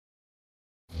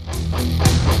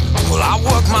Well, I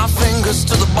work my fingers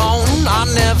to the bone, I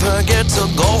never get to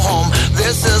go home.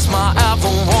 This is my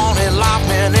ever-wanted life,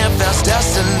 manifest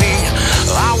destiny.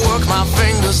 I work my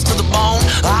fingers to the bone,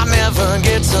 I never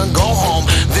get to go home.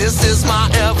 This is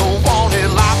my ever-wanted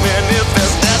life,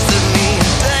 manifest destiny.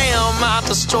 Damn, I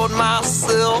destroyed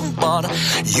myself, but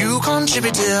you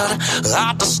contributed.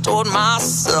 I destroyed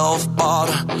myself,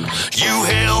 but you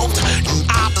helped.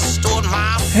 I destroyed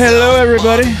myself. Hello,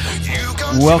 everybody.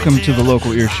 Welcome to the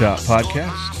Local Earshot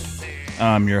Podcast.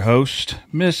 I'm your host,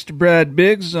 Mr. Brad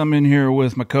Biggs. I'm in here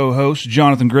with my co-host,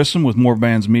 Jonathan Grissom with More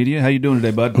Bands Media. How you doing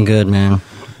today, bud? I'm good, man.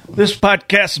 This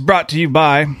podcast is brought to you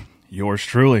by yours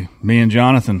truly, me and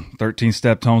Jonathan,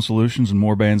 13-Step Tone Solutions and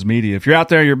More Bands Media. If you're out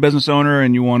there, you're a business owner,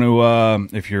 and you want to,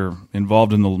 if you're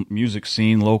involved in the music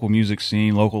scene,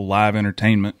 local live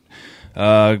entertainment,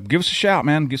 give us a shout,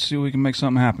 man. See if we can make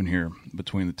something happen here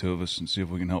between the two of us and see if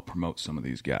we can help promote some of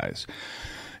these guys.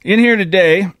 In here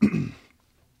today,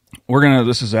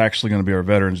 this is actually going to be our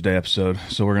Veterans Day episode,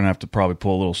 so we're going to have to probably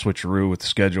pull a little switcheroo with the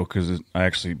schedule because I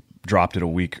actually dropped it a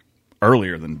week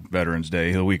earlier than Veterans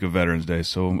Day, the week of Veterans Day,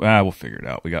 so we'll figure it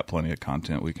out. We got plenty of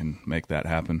content. We can make that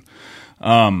happen.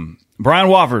 Brian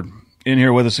Wofford in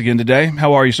here with us again today.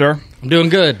 How are you, sir? I'm doing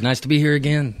good. Nice to be here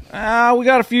again. We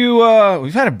got a few,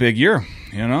 we've had a big year,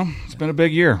 you know? It's been a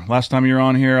big year. Last time you were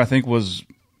on here, I think, was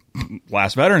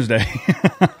last Veterans Day.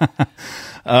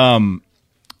 We're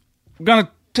going to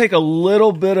take a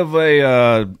little bit of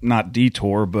a, not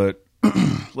detour, but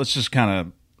let's just kind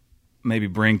of maybe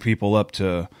bring people up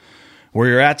to where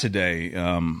you're at today,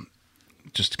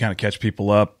 just to kind of catch people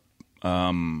up.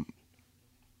 Can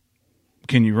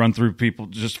you run through people,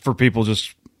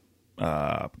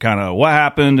 kind of what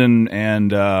happened,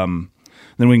 and then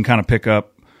we can kind of pick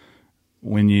up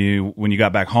when you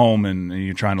got back home and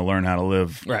you're trying to learn how to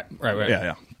live. Right.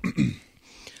 Yeah.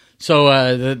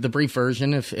 So the brief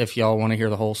version, if y'all want to hear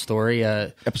the whole story,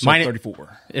 episode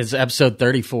 34 is episode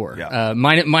 34. Yeah.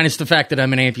 Minus the fact that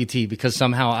I'm an amputee, because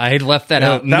somehow I had left that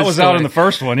out. That was out in the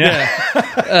first one.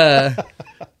 Yeah.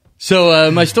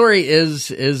 So my story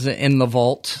is in the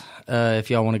vault. If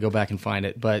y'all want to go back and find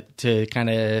it, but to kind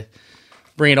of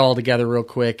bring it all together real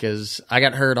quick, is I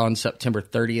got hurt on September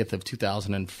 30th of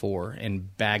 2004 in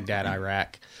Baghdad,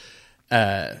 Iraq.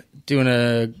 Doing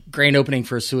a grand opening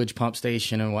for a sewage pump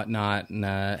station and whatnot, and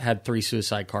had 3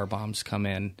 suicide car bombs come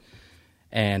in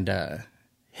and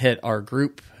hit our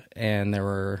group, and there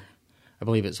were, I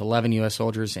believe it's 11 U.S.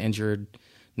 soldiers injured,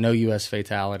 no U.S.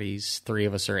 fatalities, 3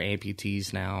 of us are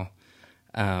amputees now,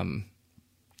 and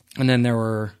then there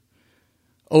were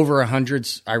over 100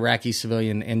 Iraqi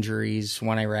civilian injuries.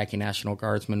 1 Iraqi National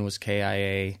Guardsman was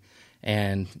KIA,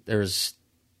 and there's,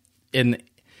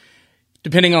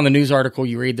 depending on the news article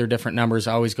you read, there are different numbers.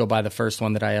 I always go by the first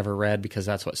one that I ever read because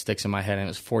that's what sticks in my head, and it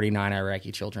was 49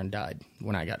 Iraqi children died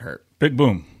when I got hurt. Big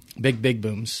boom. Big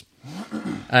booms.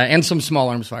 And some small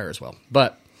arms fire as well.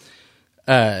 But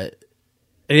I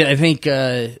think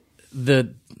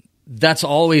that's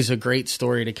always a great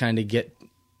story to kind of get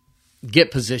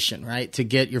position, right? To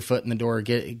get your foot in the door,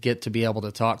 get to be able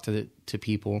to talk to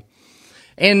people,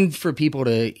 and for people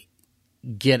to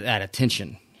get that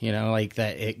attention. You know, like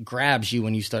that, it grabs you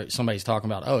when somebody's talking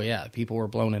about, oh yeah, people were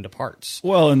blown into parts.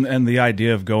 Well, and the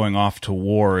idea of going off to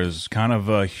war is kind of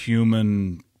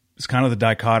it's kind of the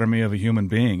dichotomy of a human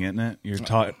being, isn't it? You're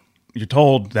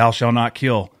told, thou shalt not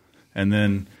kill. And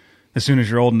then as soon as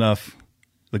you're old enough,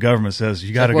 the government says,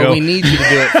 you got to go. Well, we need you to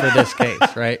do it for this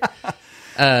case, right?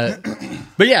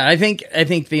 But yeah, I think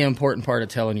the important part of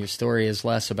telling your story is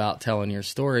less about telling your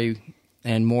story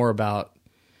and more about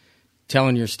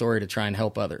telling your story to try and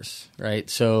help others, right?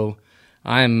 So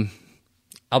I'll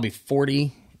be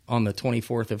 40 on the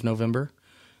 24th of November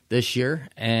this year,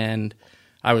 and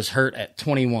I was hurt at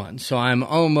 21. So I'm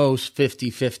almost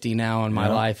 50-50 now in my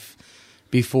life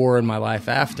before and my life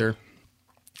after.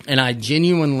 And I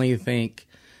genuinely think,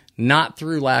 not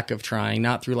through lack of trying,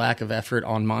 not through lack of effort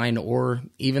on mine or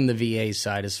even the VA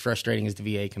side, as frustrating as the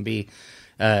VA can be,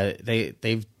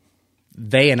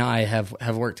 they and I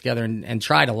have worked together and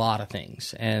tried a lot of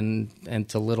things and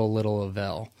to little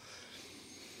avail,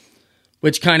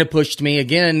 which kind of pushed me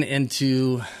again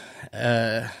into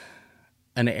an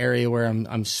area where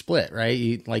I'm split,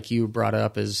 right? Like you brought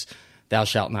up, is thou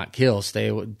shalt not kill.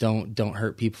 Don't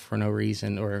hurt people for no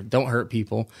reason, or don't hurt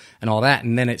people and all that.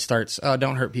 And then it starts,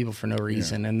 don't hurt people for no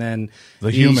reason. Yeah. And then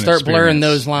you start blurring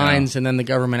those lines, and then the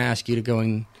government asks you to go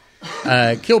and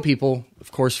kill people, of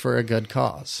course, for a good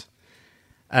cause.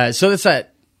 So it's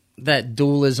that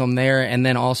dualism there, and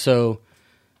then also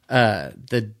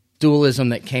the dualism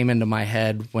that came into my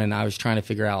head when I was trying to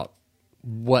figure out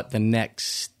what the next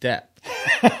step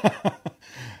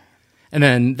And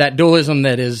then that dualism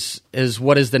that is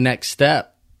what is the next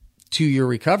step to your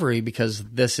recovery because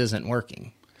this isn't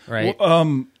working, right?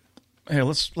 Well, hey,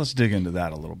 let's dig into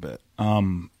that a little bit.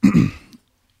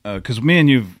 Because me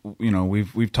and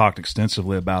we've talked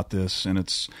extensively about this, and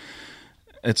it's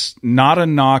not a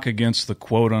knock against the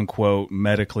quote unquote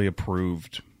medically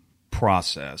approved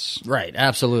process, Right,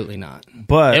 absolutely not.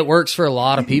 but It works for a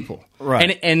lot of people,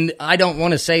 Right. And I don't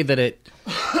want to say that it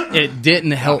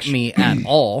didn't help me at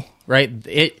all, right?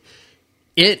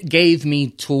 It gave me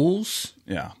tools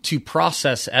yeah, to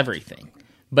process everything,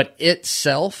 but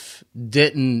itself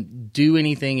didn't do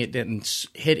anything. It didn't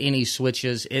hit any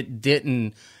switches. It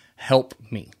didn't help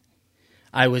me.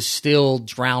 I was still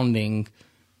drowning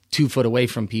 2 foot away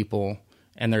from people,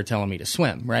 and they're telling me to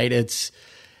swim. Right? It's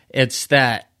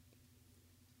that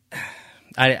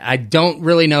I don't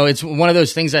really know. It's one of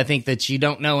those things I think that you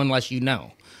don't know unless you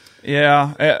know.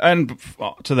 yeah. And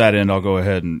to that end, I'll go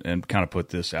ahead and kind of put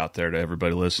this out there to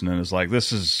everybody listening. Is like,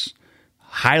 this is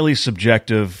highly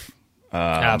subjective,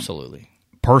 Absolutely.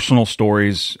 personal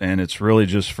stories, and it's really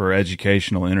just for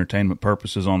educational entertainment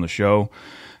purposes on the show.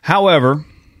 However,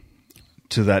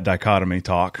 to that dichotomy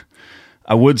talk,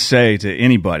 I would say to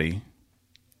anybody,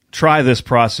 try this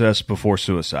process before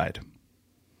suicide.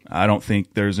 I don't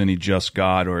think there's any just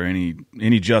God or any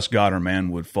just God or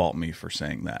man would fault me for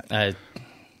saying that.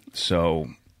 So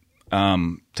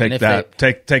take that,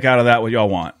 take out of that what y'all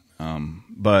want.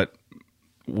 But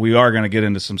we are going to get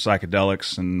into some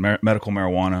psychedelics and medical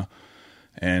marijuana,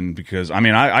 and because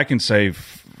I can say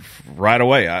right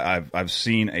away, I've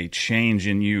seen a change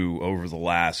in you over the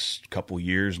last couple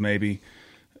years, maybe.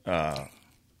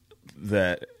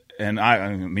 That, and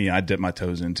I dipped my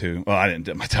toes into. Well, I didn't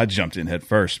dip my toe. I jumped in head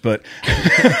first, but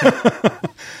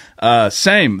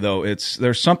same though.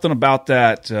 There's something about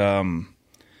that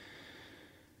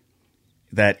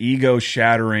that ego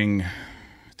shattering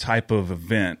type of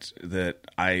event that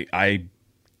I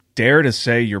dare to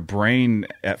say your brain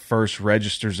at first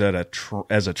registers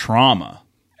as a trauma,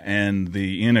 and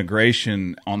the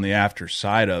integration on the after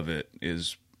side of it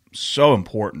is so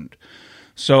important.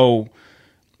 So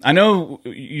I know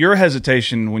your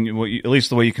hesitation, at least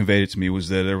the way you conveyed it to me, was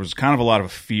that there was kind of a lot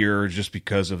of fear just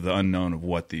because of the unknown of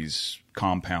what these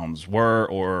compounds were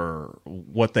or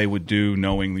what they would do,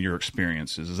 knowing your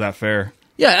experiences. Is that fair?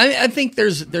 Yeah, I think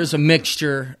there's a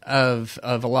mixture of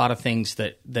a lot of things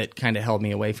that kind of held me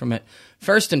away from it.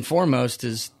 First and foremost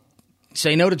is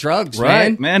say no to drugs,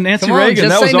 right, man. Nancy Come on, Reagan,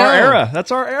 just that was say our no. era.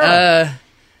 That's our era.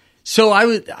 So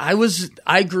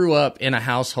I grew up in a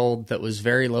household that was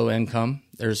very low income.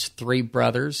 There's 2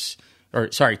 brothers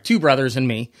and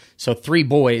me. So 3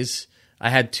 boys. I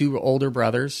had 2 older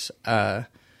brothers.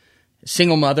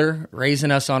 Single mother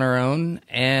raising us on her own,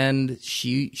 and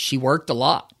she worked a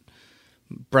lot.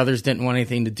 Brothers didn't want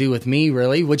anything to do with me,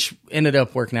 really, which ended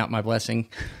up working out my blessing.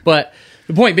 But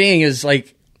the point being is,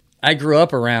 like, I grew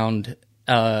up around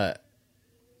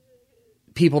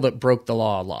people that broke the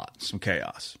law a lot. Some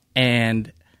chaos.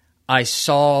 And I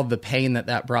saw the pain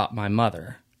that brought my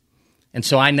mother. And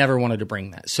so I never wanted to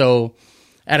bring that. So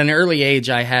at an early age,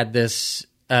 I had this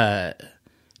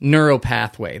neuro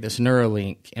pathway, this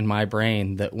neuralink in my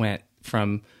brain that went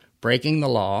from breaking the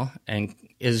law and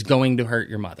is going to hurt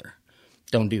your mother.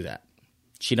 Don't do that.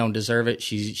 She don't deserve it.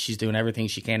 She's doing everything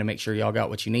she can to make sure y'all got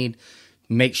what you need.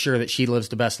 Make sure that she lives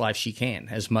the best life she can,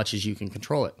 as much as you can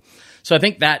control it. So I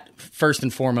think that, first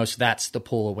and foremost, that's the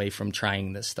pull away from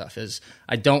trying this stuff, is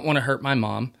I don't want to hurt my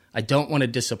mom. I don't want to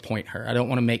disappoint her. I don't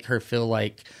want to make her feel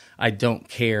like I don't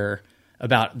care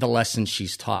about the lessons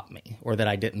she's taught me or that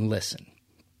I didn't listen.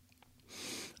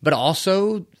 But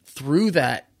also, through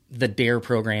that, the DARE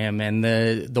program and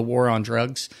the war on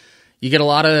drugs, you get a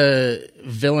lot of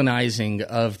villainizing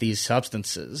of these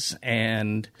substances.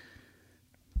 And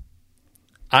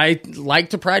I like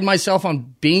to pride myself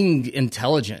on being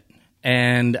intelligent.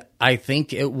 And I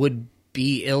think it would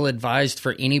be ill-advised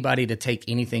for anybody to take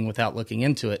anything without looking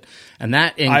into it. And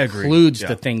that includes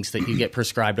the things that you get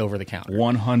prescribed over the counter.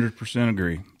 100%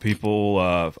 agree. People,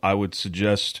 I would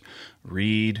suggest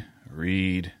read.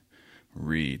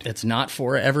 It's not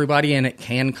for everybody, and it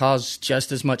can cause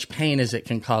just as much pain as it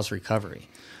can cause recovery.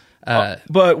 But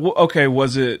okay,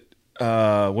 was it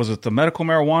the medical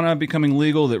marijuana becoming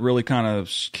legal that really kind of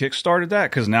kickstarted that?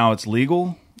 Because now it's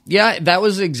legal. Yeah, that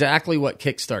was exactly what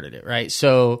kickstarted it, right?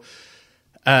 So,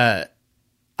 I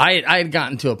had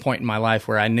gotten to a point in my life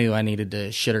where I knew I needed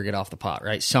to shit or get off the pot,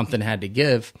 right? Something had to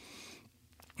give,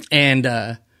 and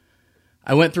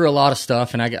I went through a lot of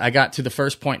stuff, and I got to the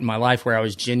first point in my life where I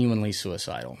was genuinely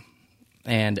suicidal.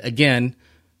 And again,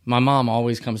 my mom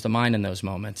always comes to mind in those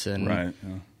moments. And right,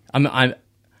 yeah.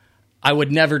 I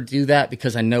would never do that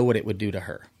because I know what it would do to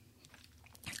her.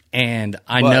 And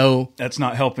I know that's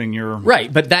not helping your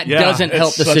right, but that doesn't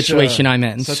help the situation I'm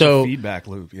in. So a feedback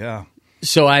loop,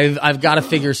 So I've got to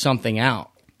figure something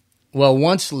out. Well,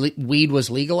 once weed was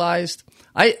legalized,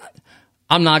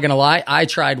 I'm not gonna lie, I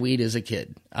tried weed as a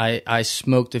kid. I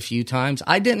smoked a few times.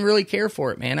 I didn't really care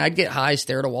for it, man. I'd get high,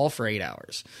 stare at a wall for 8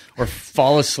 hours, or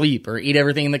fall asleep, or eat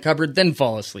everything in the cupboard, then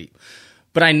fall asleep.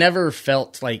 But I never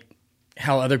felt like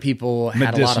how other people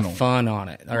had a lot of fun on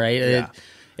it. All right. Yeah.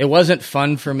 It wasn't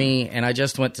fun for me, and I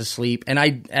just went to sleep. And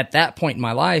at that point in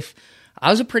my life,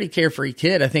 I was a pretty carefree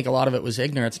kid. I think a lot of it was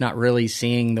ignorance, not really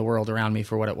seeing the world around me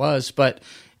for what it was. But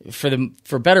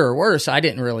for better or worse, I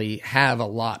didn't really have a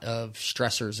lot of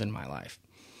stressors in my life.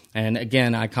 And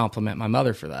again, I compliment my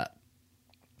mother for that.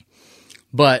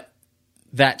 But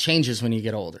that changes when you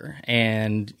get older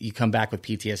and you come back with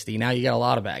PTSD. Now you got a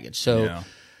lot of baggage. So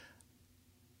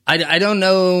I don't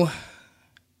know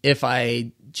if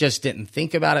I just didn't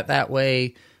think about it that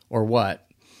way or what,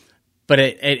 but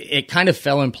it kind of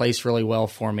fell in place really well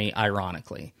for me,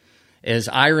 ironically, is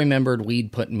I remembered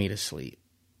weed putting me to sleep.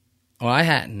 Well, I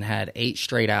hadn't had 8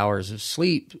 straight hours of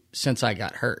sleep since I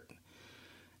got hurt.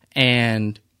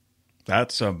 And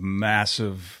that's a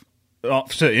massive,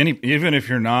 even if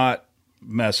you're not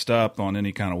messed up on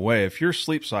any kind of way, if your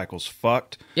sleep cycle's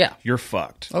fucked, you're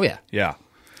fucked. Oh yeah. Yeah.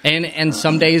 And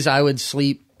some days I would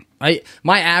sleep,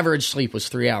 my average sleep was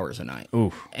 3 hours a night.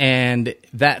 Oof. And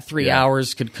that 3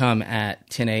 hours could come at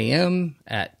 10 a.m.,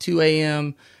 at 2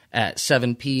 a.m., at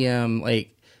 7 p.m.,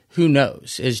 like, who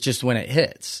knows? It's just when it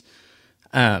hits.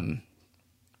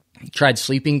 Tried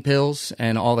sleeping pills,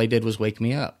 and all they did was wake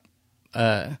me up.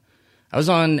 I was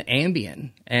on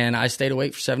Ambien, and I stayed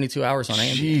awake for 72 hours on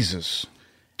Ambien. Jesus.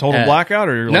 Total blackout,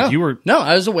 or no, you were? No,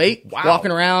 I was awake,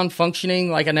 walking around, functioning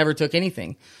like I never took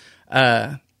anything.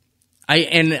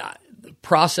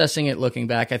 Processing it, looking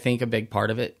back, I think a big part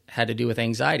of it had to do with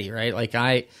anxiety, right? Like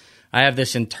I have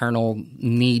this internal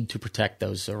need to protect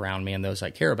those around me and those I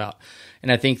care about.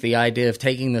 And I think the idea of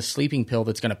taking the sleeping pill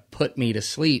that's going to put me to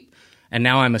sleep, and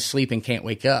now I'm asleep and can't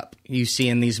wake up. You see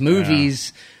in these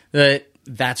movies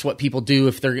that's what people do.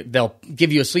 If they'll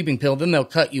give you a sleeping pill, then they'll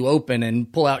cut you open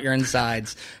and pull out your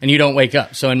insides and you don't wake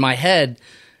up. So in my head,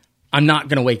 I'm not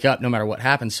going to wake up no matter what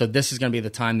happens. So this is going to be the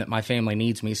time that my family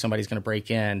needs me. Somebody's going to break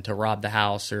in to rob the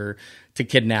house or to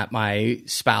kidnap my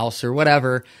spouse or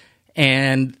whatever.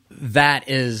 And that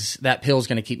pill is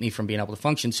going to keep me from being able to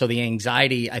function. So the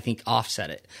anxiety, I think, offset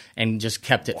it and just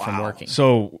kept it from working.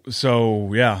 So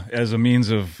yeah, as a means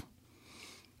of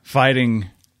fighting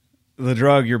the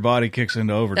drug, your body kicks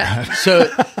into overdrive.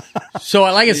 Yeah. So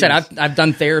like I said, I've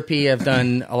done therapy. I've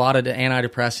done a lot of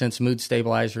antidepressants, mood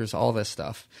stabilizers, all this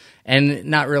stuff, and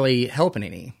not really helping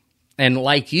any. And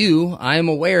like you, I'm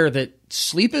aware that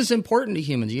sleep is important to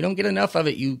humans. You don't get enough of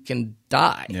it, you can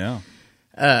die. Yeah.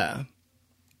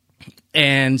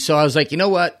 And so I was like, you know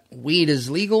what? Weed is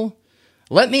legal.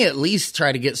 Let me at least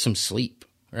try to get some sleep,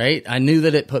 right? I knew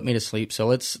that it put me to sleep. So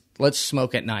let's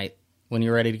smoke at night when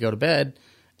you're ready to go to bed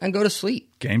and go to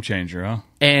sleep. Game changer, huh?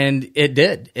 And it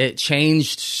did. It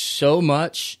changed so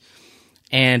much.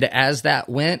 And as that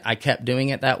went, I kept doing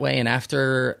it that way. And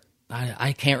after,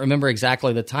 I can't remember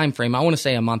exactly the time frame. I want to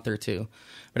say a month or two.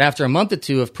 But after a month or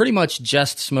two of pretty much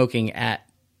just smoking at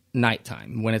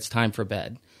nighttime when it's time for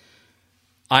bed,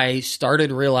 I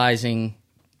started realizing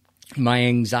my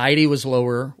anxiety was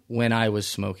lower when I was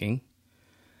smoking.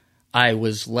 I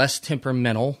was less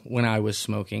temperamental when I was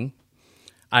smoking.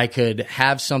 I could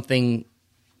have something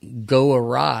go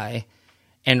awry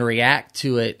and react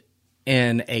to it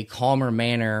in a calmer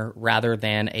manner rather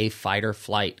than a fight or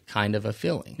flight kind of a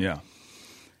feeling. Yeah.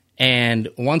 And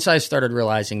once I started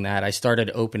realizing that, I started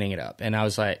opening it up. And I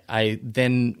was like, I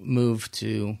then moved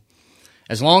to,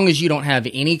 as long as you don't have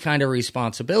any kind of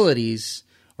responsibilities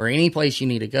or any place you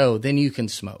need to go, then you can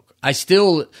smoke. I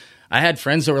had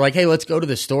friends that were like, hey, let's go to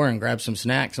the store and grab some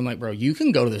snacks. I'm like, bro, you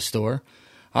can go to the store.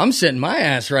 I'm sitting my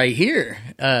ass right here.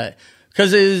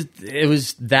 Because it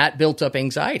was that built up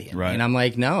anxiety. Right. And I'm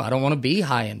like, no, I don't want to be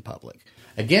high in public.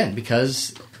 Again,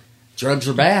 because drugs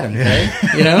are bad, okay?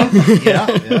 You know?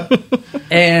 Yeah.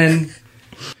 And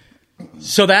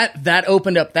so that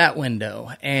opened up that window.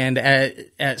 And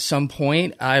at some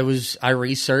point I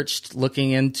researched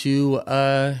looking into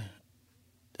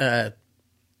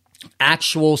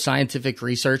actual scientific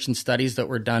research and studies that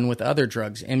were done with other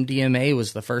drugs. MDMA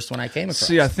was the first one I came across.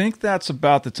 See, I think that's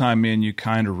about the time me and you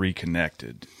kind of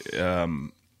reconnected.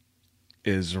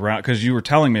 is around, because you were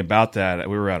telling me about that.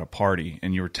 We were at a party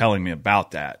and you were telling me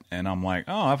about that, and I'm like,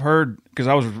 oh, I've heard, because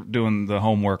I was doing the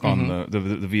homework on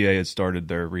the VA had started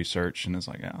their research, and it's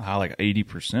like how like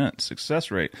 80% success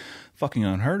rate, fucking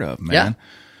unheard of, man. Yeah.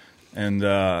 And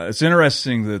it's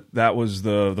interesting that was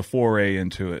the foray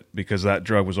into it, because that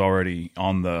drug was already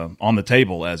on the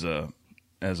table as a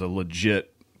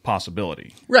legit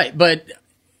possibility, right? But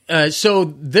so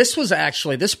this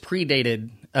predated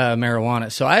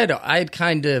marijuana. So I had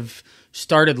kind of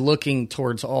started looking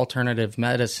towards alternative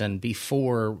medicine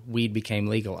before weed became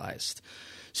legalized.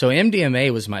 So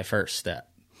MDMA was my first step,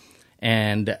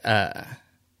 and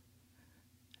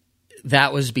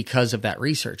that was because of that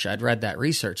research. I'd read that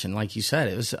research, and like you said,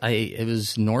 it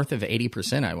was north of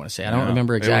 80%. I want to say, I don't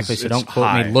remember exactly, so don't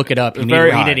quote me. Look it up. You need to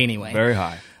read it anyway. Very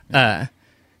high.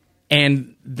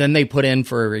 And then they put in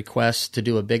for a request to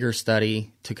do a bigger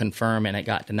study to confirm, and it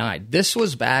got denied. This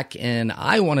was back in,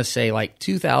 I want to say, like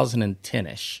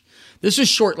 2010-ish. This was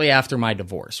shortly after my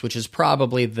divorce, which is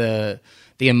probably the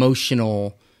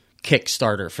emotional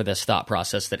kickstarter for this thought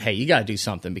process that, hey, you got to do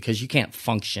something, because you can't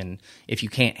function if you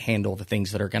can't handle the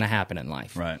things that are going to happen in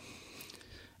life. Right.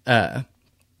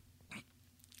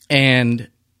 And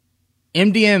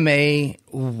MDMA,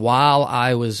 while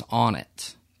I was on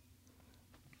it,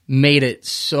 made it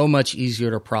so much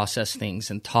easier to process things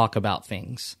and talk about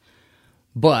things.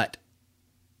 But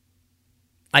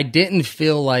I didn't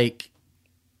feel like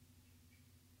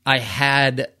I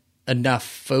had enough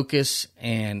focus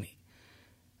and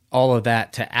all of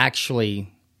that to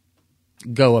actually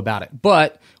go about it.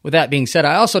 But with that being said,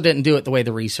 I also didn't do it the way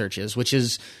the research is, which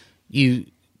is you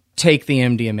take the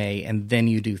MDMA and then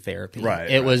you do therapy. Right.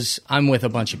 It was, I'm with a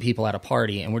bunch of people at a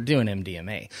party and we're doing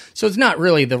MDMA. So it's not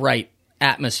really the right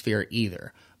atmosphere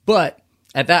either. But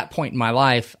at that point in my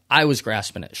life, I was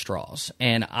grasping at straws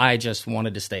and I just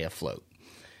wanted to stay afloat.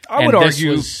 I would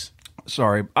argue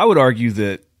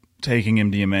that taking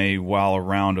MDMA while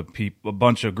around a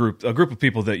group of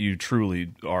people that you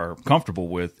truly are comfortable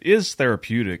with is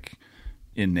therapeutic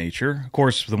in nature. Of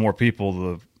course, the more people,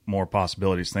 the more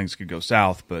possibilities things could go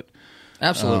south. But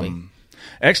absolutely,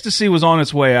 ecstasy was on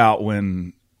its way out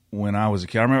when I was a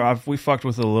kid. I remember we fucked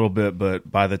with it a little bit, but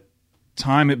by the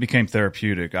time it became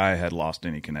therapeutic, I had lost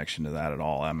any connection to that at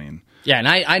all. I mean, yeah, and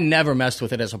I never messed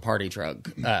with it as a party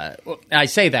drug. I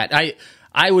say that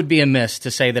I would be amiss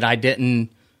to say that I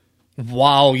didn't,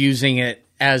 while using it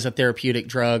as a therapeutic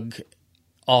drug,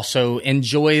 also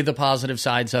enjoy the positive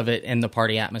sides of it and the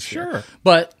party atmosphere. Sure.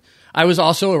 But I was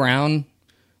also around,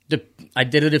 I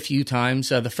did it a few times.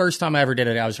 The first time I ever did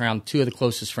it, I was around two of the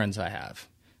closest friends I have.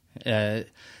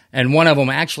 And one of them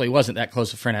actually wasn't that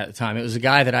close a friend at the time. It was a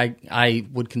guy that I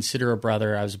would consider a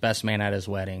brother. I was the best man at his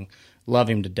wedding. Love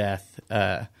him to death.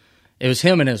 It was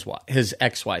him and his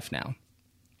ex-wife now.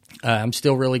 I'm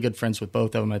still really good friends with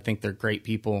both of them. I think they're great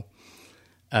people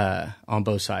on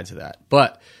both sides of that.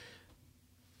 But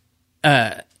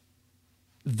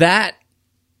that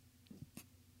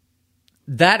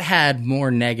had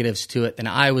more negatives to it than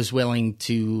I was willing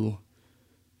to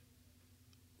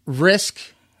risk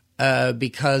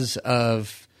because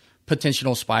of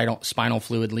potential spinal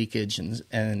fluid leakage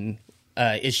and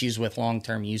issues with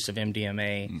long-term use of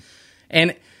MDMA.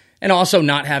 And also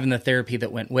not having the therapy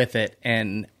that went with it.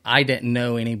 And I didn't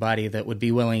know anybody that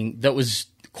was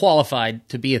qualified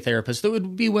to be a therapist that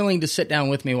would be willing to sit down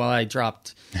with me while I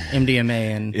dropped MDMA.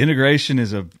 And integration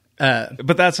is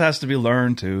but that has to be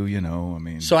learned too, you know. I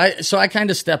mean, so I kind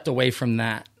of stepped away from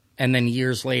that, and then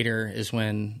years later is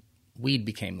when weed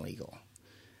became legal.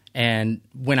 And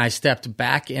when I stepped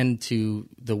back into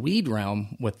the weed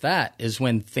realm with that is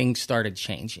when things started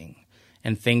changing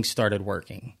and things started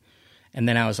working. And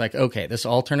then I was like, okay, this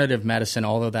alternative medicine,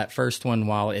 although that first one,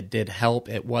 while it did help,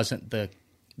 it wasn't the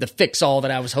fix-all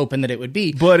that I was hoping that it would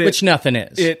be, which nothing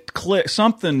is. It clicked.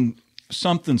 Something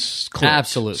clicked.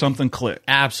 Absolutely. Something clicked.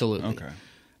 Absolutely. Okay.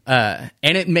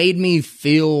 And it made me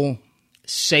feel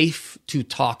safe to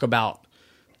talk about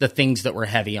the things that were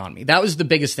heavy on me. That was the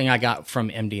biggest thing I got from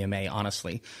MDMA,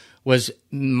 honestly, was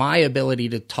my ability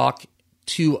to talk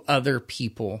to other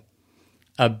people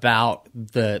about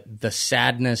the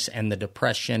sadness and the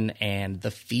depression and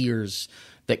the fears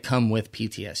that come with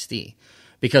PTSD.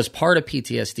 Because part of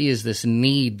PTSD is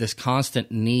this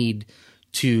constant need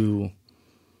to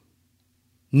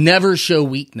never show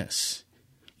weakness.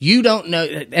 You don't know,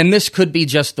 and this could be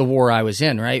just the war I was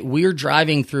in, right? We're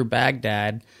driving through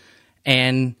Baghdad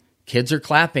and kids are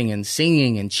clapping and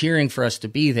singing and cheering for us to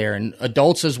be there, and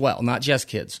adults as well, not just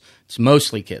kids. It's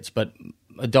mostly kids, but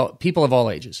people of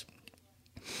all ages.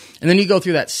 And then you go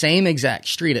through that same exact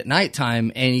street at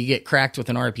nighttime and you get cracked with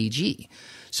an RPG.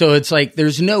 So it's like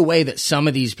there's no way that some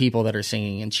of these people that are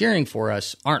singing and cheering for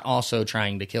us aren't also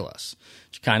trying to kill us.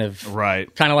 It's kind of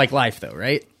like life, though,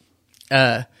 right?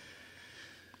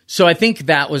 So I think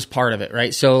that was part of it,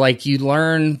 right? So like you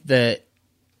learn that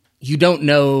you don't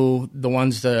know the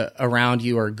ones that around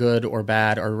you are good or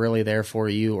bad are really there for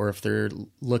you, or if they're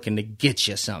looking to get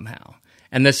you somehow.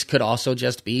 And this could also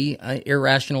just be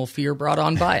irrational fear brought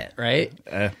on by it, right?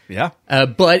 Yeah.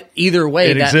 But either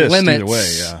way, that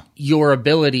limits yeah. your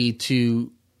ability to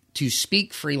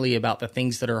speak freely about the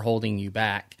things that are holding you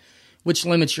back, which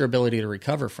limits your ability to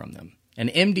recover from them. And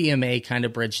MDMA kind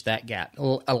of bridged that gap,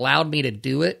 allowed me to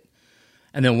do it.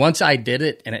 And then once I did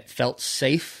it and it felt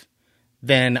safe,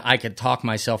 then I could talk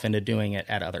myself into doing it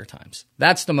at other times.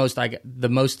 That's the most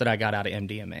that I got out of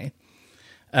MDMA.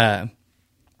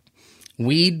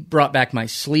 Weed brought back my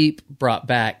sleep, brought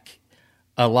back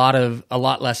a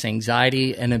lot less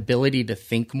anxiety and ability to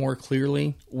think more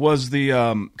clearly. Was the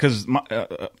because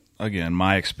again,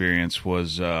 my experience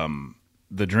was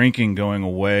the drinking going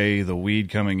away, the weed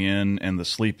coming in, and the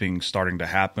sleeping starting to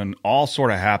happen. All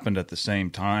sort of happened at the same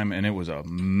time, and it was a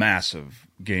massive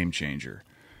game changer.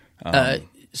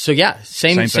 So yeah,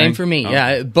 same for me. Okay.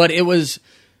 Yeah, but it was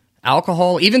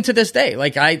alcohol, even to this day.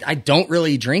 Like I don't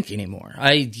really drink anymore.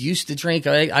 I used to drink.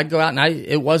 I'd go out and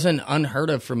it wasn't unheard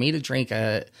of for me to drink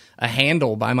a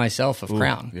handle by myself of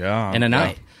Crown in a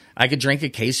night. I could drink a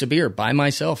case of beer by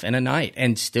myself in a night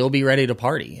and still be ready to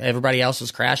party. Everybody else is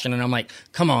crashing, and I'm like,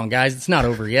 come on, guys, it's not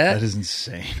over yet. That is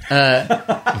insane.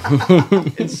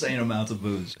 Insane amounts of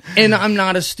booze. And I'm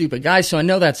not a stupid guy, so I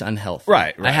know that's unhealthy.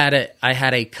 Right. I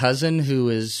had a cousin who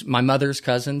is my mother's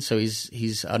cousin, so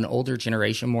he's an older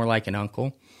generation, more like an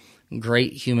uncle.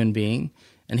 Great human being.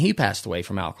 And he passed away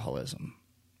from alcoholism.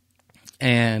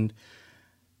 And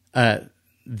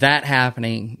that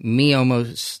happening, me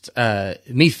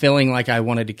feeling like I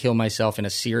wanted to kill myself in a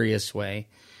serious way,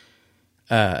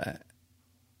 and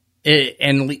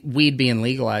weed being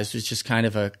legalized was just kind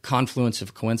of a confluence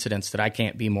of coincidence that I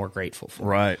can't be more grateful for.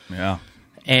 Right, yeah.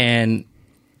 And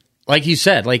like you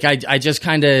said, like I just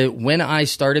kind of, when I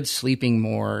started sleeping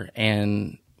more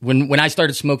and when I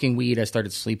started smoking weed, I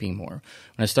started sleeping more.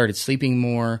 When I started sleeping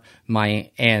more,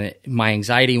 my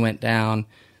anxiety went down.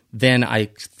 Then I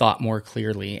thought more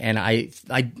clearly, and I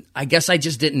guess I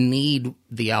just didn't need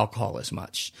the alcohol as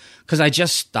much because I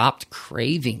just stopped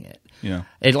craving it. Yeah,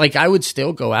 like I would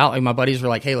still go out. Like my buddies were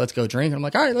like, "Hey, let's go drink," and I'm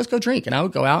like, "All right, let's go drink." And I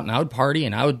would go out and I would party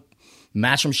and I would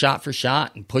match them shot for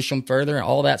shot and push them further and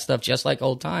all that stuff, just like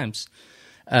old times.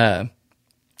 But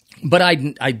I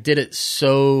did it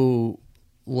so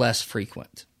less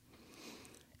frequent,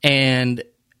 and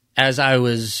as I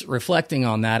was reflecting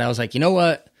on that, I was like, you know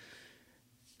what?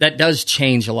 That does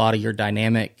change a lot of your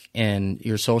dynamic and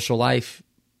your social life,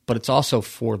 but it's also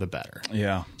for the better.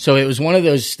 Yeah. So it was one of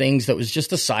those things that was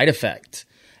just a side effect,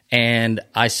 and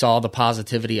I saw the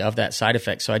positivity of that side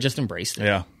effect, so I just embraced it.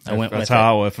 Yeah. I went with it.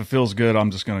 If it feels good,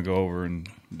 I'm just going to go over and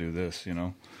do this, you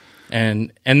know.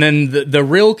 And then the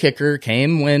real kicker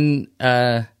came when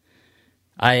I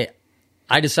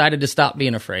decided to stop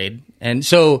being afraid, and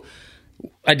so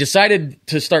I decided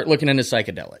to start looking into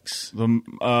psychedelics.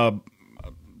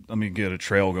 Let me get a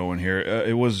trail going here.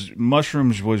 It was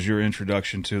mushrooms was your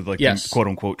introduction to like the quote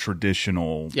unquote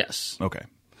traditional. Yes. Okay.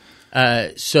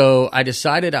 So I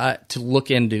decided to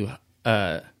look into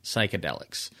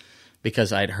psychedelics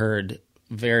because I'd heard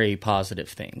very positive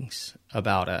things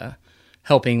about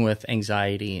helping with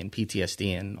anxiety and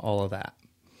PTSD and all of that.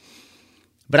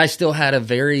 But I still had a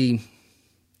very,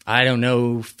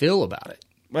 feel about it.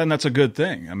 And that's a good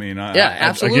thing. I mean,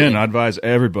 absolutely. I advise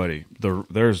everybody.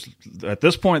 There's at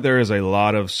this point there is a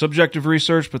lot of subjective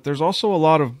research, but there's also a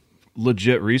lot of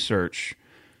legit research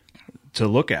to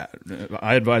look at.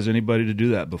 I advise anybody to do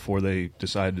that before they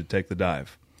decide to take the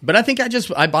dive. But I think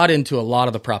I bought into a lot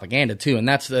of the propaganda too, and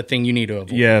that's the thing you need to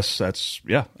avoid. Yes,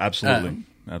 absolutely,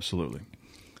 absolutely.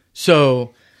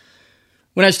 So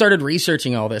when I started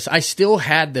researching all this, I still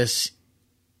had this.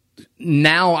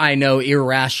 Now I know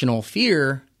irrational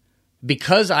fear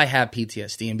because I have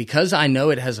PTSD and because I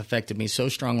know it has affected me so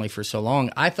strongly for so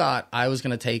long. I thought I was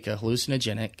going to take a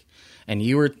hallucinogenic and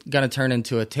you were going to turn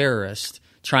into a terrorist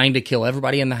trying to kill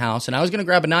everybody in the house, and I was going to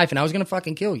grab a knife and I was going to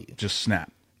fucking kill you. Just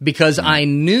snap. Because I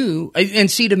knew, and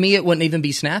see, to me it wouldn't even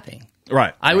be snapping.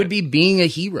 Right. I would be being a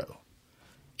hero.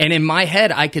 And in my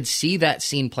head, I could see that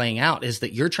scene playing out, is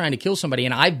that you're trying to kill somebody,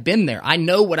 and I've been there. I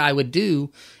know what I would do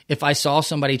if I saw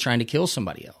somebody trying to kill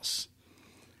somebody else.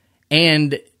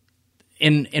 And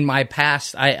in my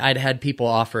past, I'd had people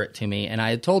offer it to me, and I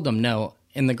had told them no,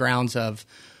 in the grounds of,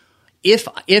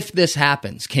 if this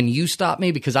happens, can you stop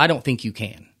me? Because I don't think you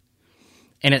can.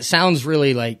 and it sounds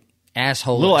really like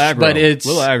asshole, little aggro, but it's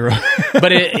little aggro.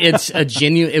 but it's a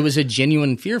genuine. It was a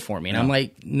genuine fear for me, and I'm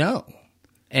like, no.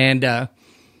 And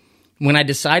when I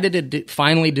decided to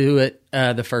finally do it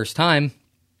the first time,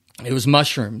 it was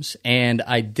mushrooms, and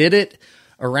I did it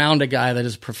around a guy that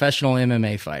is a professional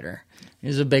MMA fighter.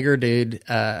 He's a bigger dude.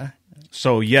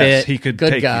 So yes, fit, he could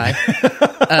good take guy.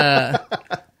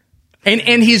 you.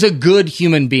 And he's a good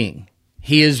human being.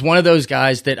 He is one of those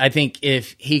guys that I think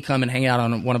if he come and hang out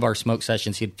on one of our smoke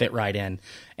sessions, he'd fit right in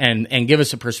and give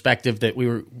us a perspective that we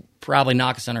were probably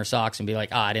knock us on our socks and be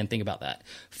like, I didn't think about that.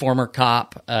 Former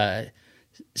cop,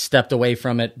 stepped away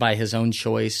from it by his own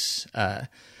choice.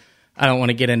 I don't want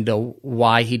to get into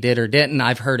why he did or didn't.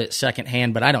 I've heard it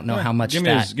secondhand, but I don't know how much give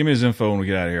me his info when we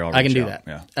get out of here. I can do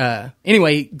that. Yeah.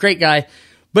 Anyway, great guy.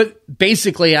 But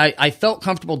basically, I felt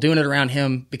comfortable doing it around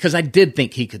him because I did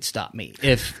think he could stop me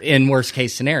if in worst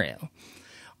case scenario.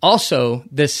 Also,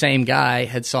 this same guy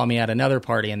had saw me at another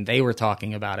party and they were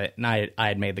talking about it. And I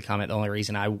had made the comment, the only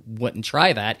reason I wouldn't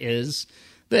try that is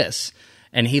this.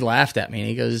 And he laughed at me and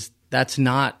he goes, it's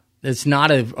not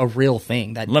a real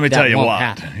thing. Let me tell you won't what.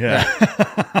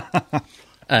 Happen.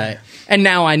 Yeah. And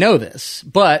now I know this.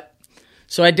 But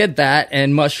so I did that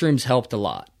and mushrooms helped a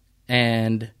lot.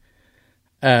 And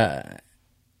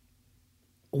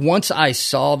once I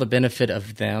saw the benefit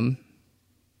of them,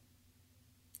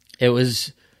 it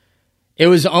was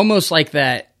almost like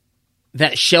that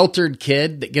sheltered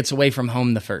kid that gets away from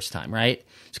home the first time, right?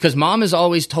 It's because mom has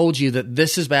always told you that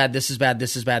this is bad, this is bad,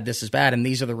 this is bad, this is bad, and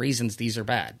these are the reasons these are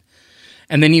bad.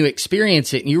 And then you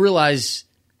experience it and you realize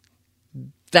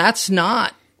that's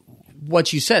not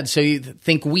what you said. So you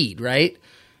think weed, right?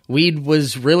 Weed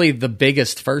was really the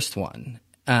biggest first one.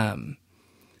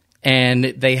 And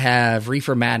they have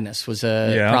Reefer Madness was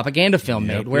a propaganda film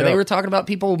made where they were talking about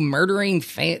people murdering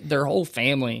their whole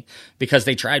family because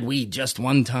they tried weed just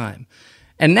one time.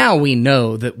 And now we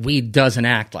know that weed doesn't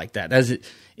act like that.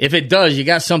 If it does, you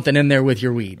got something in there with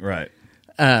your weed. Right.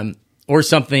 Or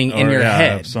something in your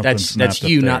head. That's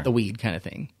you, not the weed kind of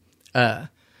thing.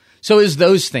 So is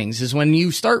those things, is when you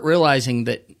start realizing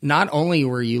that not only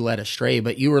were you led astray,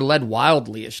 but you were led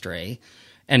wildly astray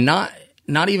and not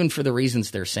even for the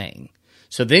reasons they're saying.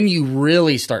 So then you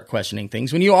really start questioning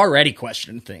things when you already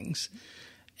question things.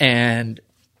 And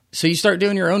so you start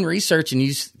doing your own research and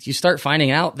you start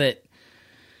finding out that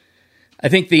I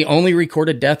think the only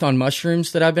recorded death on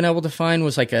mushrooms that I've been able to find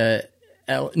was like it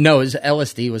was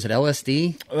LSD. Was it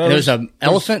LSD? There was an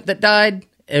elephant that died.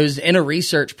 It was in a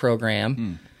research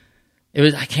program. It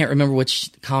was, I can't remember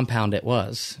which compound it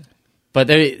was, but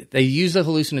they used a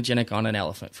hallucinogenic on an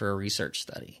elephant for a research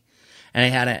study. And they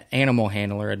had an animal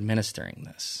handler administering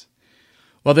this.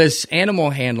 Well, this animal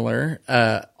handler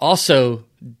also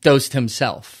dosed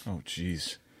himself. Oh,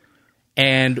 jeez.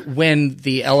 And when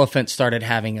the elephant started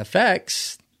having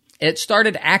effects, it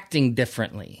started acting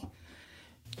differently.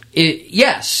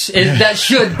 That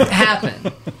should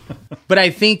happen. But I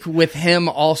think with him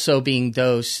also being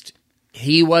dosed,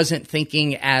 he wasn't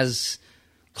thinking as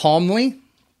calmly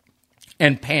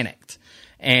and panicked.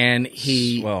 And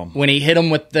when he hit him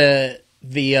with the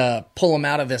pull him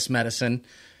out of this medicine,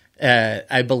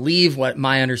 I believe what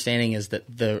my understanding is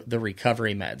that the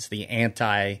recovery meds, the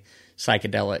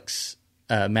anti-psychedelics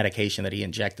medication that he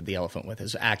injected the elephant with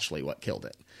is actually what killed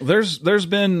it. There's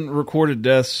been recorded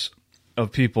deaths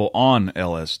of people on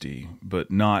LSD,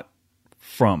 but not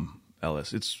from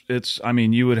LSD. It's I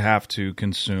mean, you would have to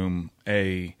consume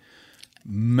a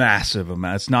massive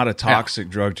amount. It's not a toxic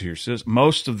drug to your system.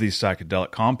 Most of these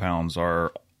psychedelic compounds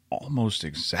are almost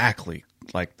exactly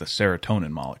like the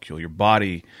serotonin molecule. Your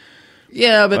body...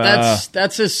 Yeah, but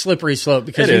that's a slippery slope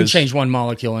because you can change one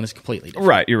molecule and it's completely different.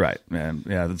 Right, you're right.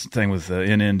 Yeah, that's the thing with the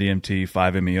NN-DMT,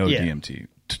 5-MeO-DMT.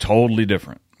 Totally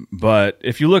different. But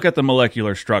if you look at the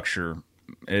molecular structure,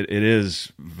 it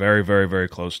is very, very, very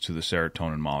close to the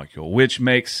serotonin molecule, which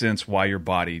makes sense why your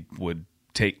body would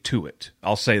take to it.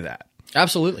 I'll say that.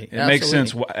 Absolutely. It makes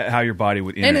sense how your body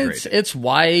would integrate and it's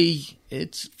why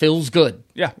it feels good.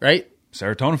 Yeah. Right?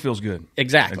 Serotonin feels good.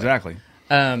 Exactly.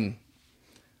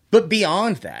 But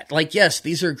beyond that, like, yes,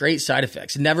 these are great side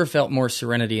effects. Never felt more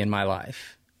serenity in my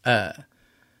life.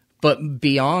 But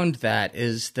beyond that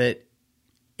is that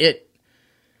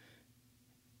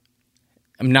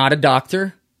I'm not a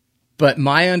doctor, but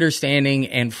my understanding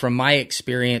and from my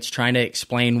experience trying to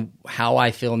explain how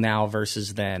I feel now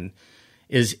versus then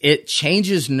is it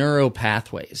changes neural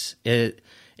pathways. It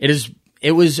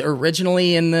was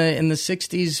originally in the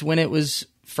 60s when it was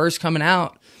first coming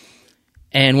out.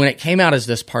 And when it came out as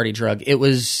this party drug, it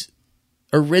was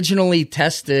originally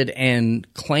tested and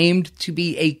claimed to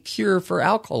be a cure for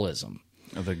alcoholism.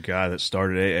 The guy that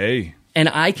started AA. And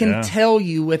I can tell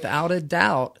you without a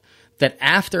doubt that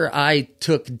after I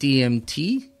took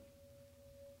DMT.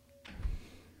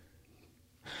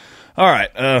 All right,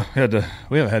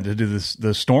 we haven't had to do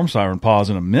the storm siren pause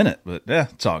in a minute, but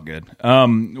it's all good.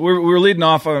 We're leading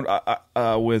off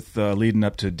with leading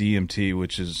up to DMT,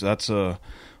 which is as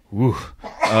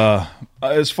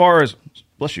far as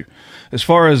bless you, as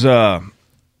far as the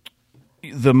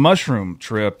mushroom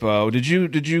trip. Did you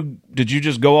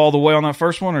just go all the way on that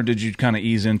first one, or did you kind of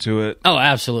ease into it? Oh,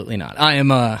 absolutely not. I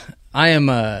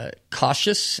am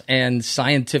cautious and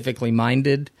scientifically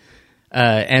minded,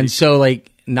 and so like.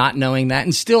 Not knowing that,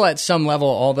 and still at some level,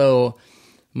 although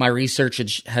my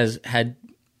research had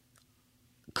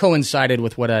coincided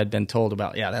with what I had been told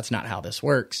about, that's not how this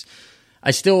works,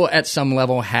 I still at some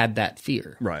level had that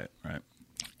fear. Right.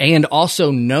 And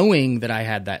also knowing that I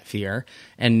had that fear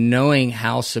and knowing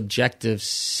how subjective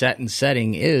set and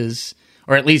setting is,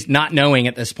 or at least not knowing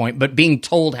at this point, but being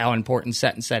told how important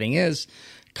set and setting is,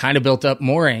 kind of built up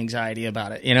more anxiety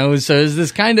about it, So it was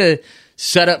this kind of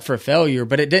set up for failure,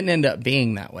 but it didn't end up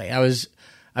being that way. I was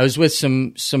with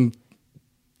some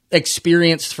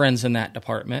experienced friends in that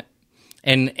department,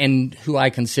 and who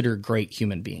I consider great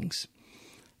human beings,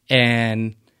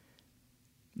 and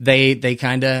they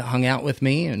kind of hung out with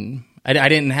me, and I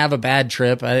didn't have a bad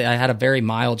trip. I had a very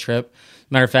mild trip.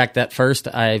 Matter of fact, at first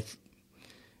I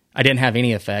didn't have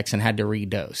any effects and had to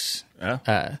redose.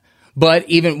 Yeah. But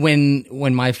even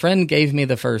when my friend gave me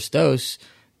the first dose,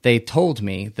 they told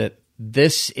me that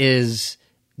this is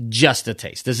just a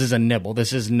taste. This is a nibble.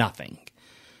 This is nothing.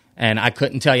 And I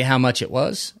couldn't tell you how much it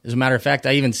was. As a matter of fact,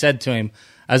 I even said to him,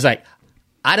 I was like,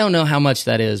 I don't know how much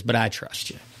that is, but I trust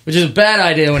you. Which is a bad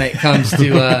idea when it comes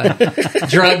to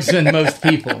drugs and most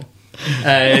people.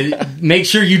 Make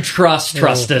sure you trust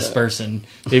this person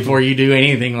before you do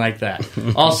anything like that.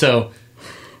 Also,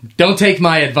 don't take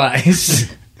my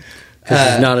advice.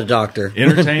 Because he's not a doctor.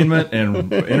 Entertainment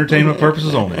and entertainment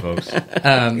purposes only, folks.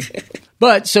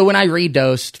 But so when I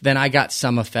redosed, then I got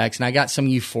some effects and I got some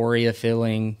euphoria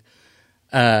feeling.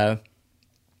 And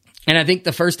I think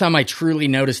the first time I truly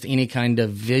noticed any kind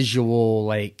of visual,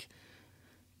 like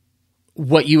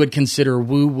what you would consider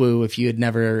woo-woo if you had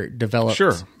never developed,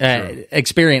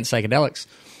 experienced psychedelics,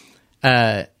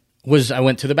 was I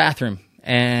went to the bathroom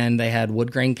and they had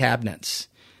wood grain cabinets.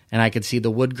 And I could see the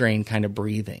wood grain kind of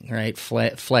breathing, right?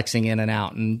 Flexing in and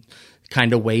out and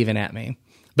kind of waving at me.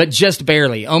 But just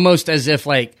barely. Almost as if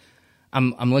like,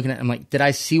 I'm looking at it, I'm like, did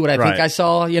I see what I think I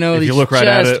saw? If you look right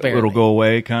at it, barely. It'll go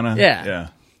away kind of. Yeah.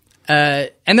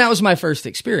 And that was my first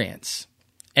experience.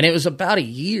 And it was about a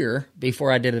year before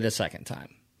I did it a second time.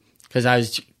 Because I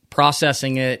was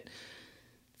processing it,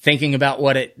 thinking about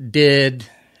what it did,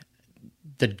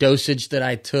 the dosage that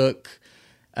I took.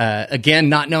 Again,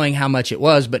 not knowing how much it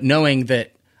was, but knowing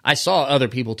that I saw other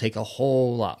people take a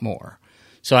whole lot more.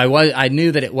 So I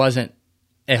knew that it wasn't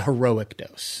a heroic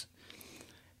dose.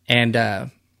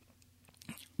 And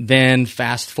then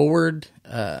fast forward,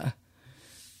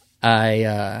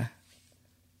 I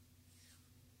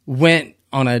went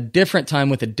on a different time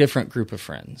with a different group of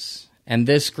friends. And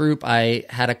this group I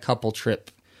had a couple trip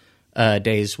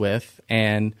days with,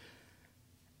 and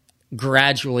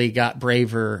gradually got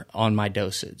braver on my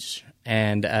dosage.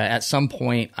 And at some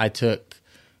point, I took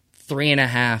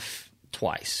 3.5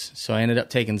 twice. So I ended up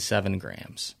taking 7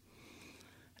 grams.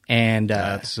 And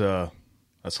that's a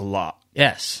lot.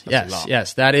 Yes.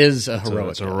 That is a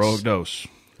heroic It's a heroic dose.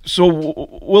 So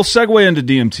we'll segue into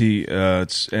DMT.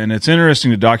 It's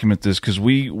interesting to document this because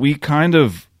we kind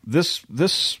of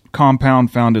this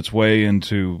compound found its way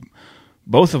into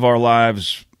both of our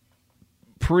lives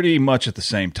pretty much at the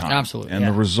same time. Absolutely. And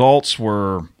the results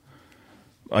were,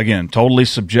 again, totally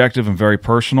subjective and very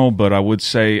personal, but I would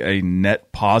say a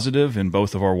net positive in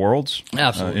both of our worlds.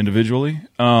 Absolutely. Individually.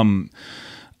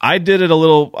 I did it a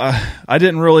little, I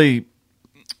didn't really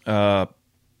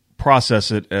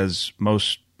process it as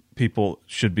most people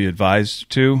should be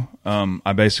advised to.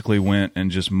 I basically went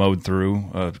and just mowed through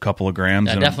a couple of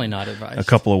grams. Definitely not advised. A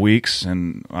couple of weeks.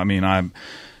 And I mean, I'm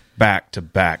back to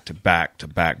back to back to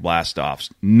back blast offs.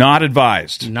 Not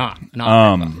advised. Not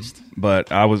advised.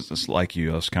 But I was just like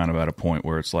you. I was kind of at a point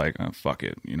where it's like, oh, fuck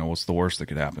it. What's the worst that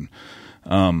could happen?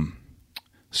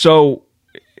 So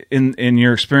in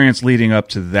your experience leading up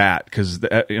to that, because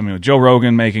Joe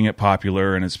Rogan making it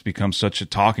popular and it's become such a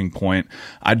talking point.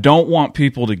 I don't want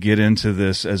people to get into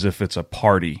this as if it's a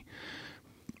party.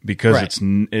 Because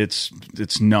right.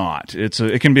 it's not.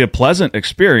 It can be a pleasant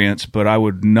experience, but I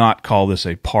would not call this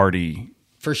a party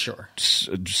for sure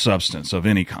substance of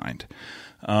any kind.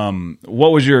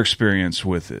 What was your experience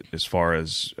with it as far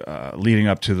as leading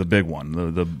up to the big one,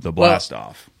 the blast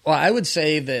off? Well, I would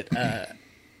say that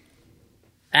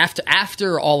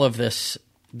after all of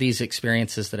these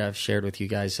experiences that I've shared with you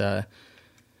guys, I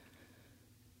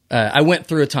went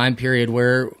through a time period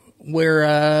where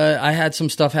I had some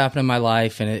stuff happen in my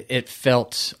life, and it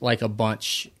felt like a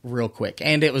bunch real quick,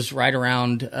 and it was right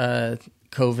around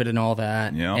COVID and all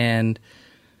that, and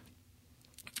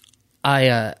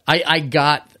I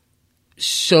got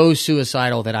so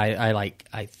suicidal that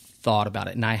I thought about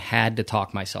it, and I had to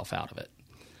talk myself out of it.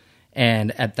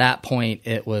 And at that point,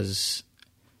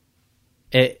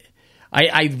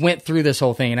 I went through this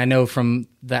whole thing, and I know from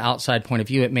the outside point of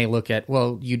view, it may look at,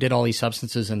 well, you did all these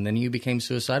substances and then you became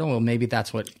suicidal. Well, maybe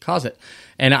that's what caused it.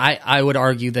 And I would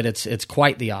argue that it's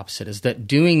quite the opposite, is that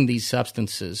doing these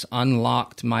substances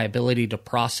unlocked my ability to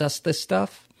process this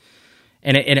stuff.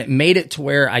 And it made it to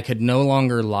where I could no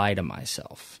longer lie to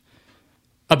myself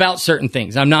about certain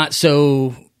things. I'm not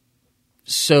so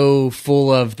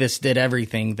full of this did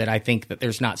everything that I think that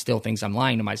there's not still things I'm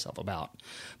lying to myself about.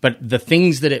 But the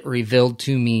things that it revealed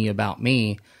to me about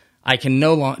me, I can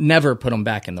never put them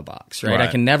back in the box, right? I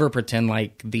can never pretend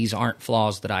like these aren't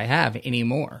flaws that I have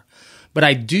anymore. But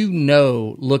I do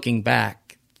know, looking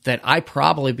back, that I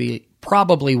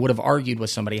probably would have argued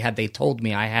with somebody had they told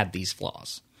me I had these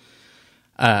flaws.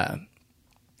 And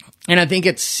I think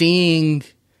it's seeing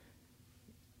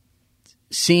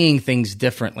things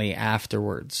differently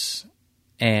afterwards.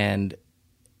 And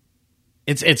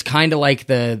it's kind of like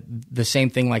the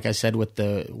same thing, like I said, with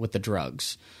the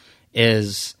drugs,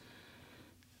 is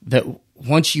that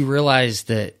once you realize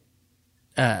that,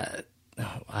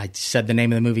 I said the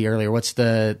name of the movie earlier. What's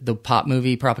the pop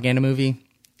movie, propaganda movie?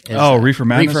 Reefer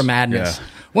Madness? Reefer Madness. Yeah.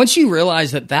 Once you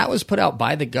realize that was put out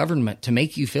by the government to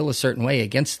make you feel a certain way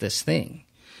against this thing.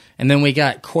 And then we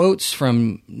got quotes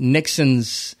from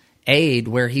Nixon's aide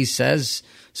where he says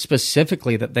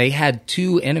specifically that they had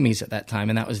two enemies at that time,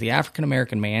 and that was the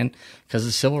African-American man because of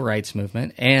the civil rights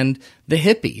movement and the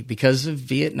hippie because of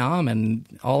Vietnam and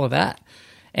all of that.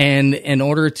 And in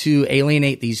order to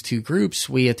alienate these two groups,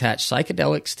 we attached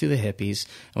psychedelics to the hippies,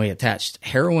 and we attached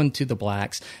heroin to the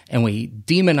blacks, and we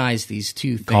demonized these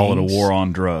two things. Call it a war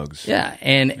on drugs. Yeah,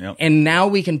 and now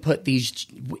we can put these,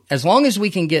 as long as we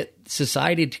can get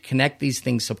society to connect these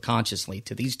things subconsciously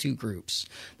to these two groups,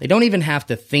 they don't even have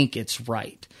to think it's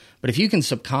right. But if you can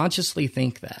subconsciously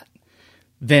think that,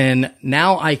 then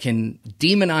now I can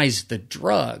demonize the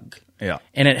drug,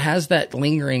 and it has that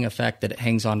lingering effect that it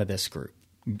hangs onto this group.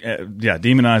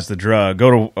 Demonize the drug.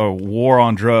 Go to a war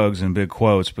on drugs in big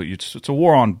quotes, but it's a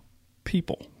war on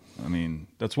people. I mean,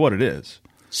 that's what it is.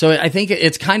 So I think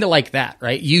it's kind of like that,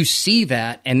 right? You see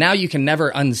that, and now you can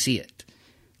never unsee it.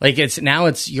 Like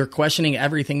you're questioning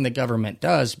everything the government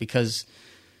does because,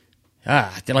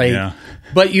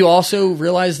 but you also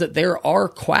realize that there are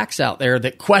quacks out there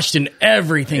that question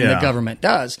everything the government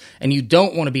does, and you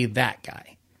don't want to be that guy.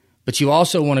 But you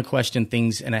also want to question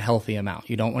things in a healthy amount.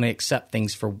 You don't want to accept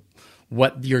things for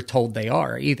what you're told they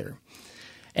are either.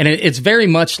 And it's very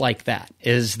much like that,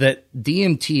 is that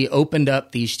DMT opened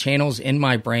up these channels in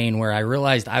my brain where I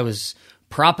realized I was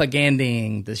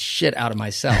propaganding the shit out of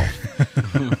myself.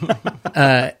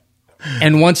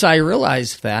 And once I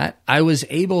realized that, I was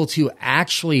able to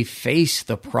actually face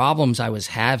the problems I was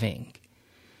having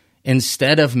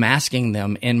instead of masking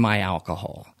them in my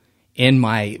alcohol, in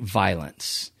my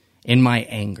violence, in my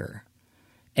anger.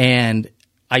 And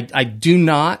I do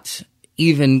not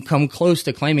even come close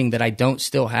to claiming that I don't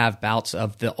still have bouts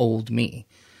of the old me.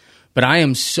 But I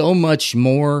am so much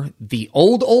more the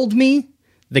old me,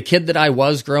 the kid that I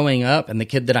was growing up and the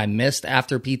kid that I missed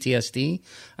after PTSD.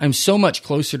 I'm so much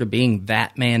closer to being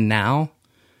that man now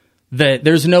that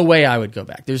there's no way I would go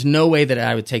back. There's no way that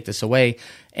I would take this away.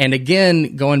 And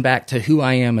again, going back to who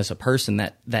I am as a person,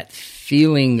 that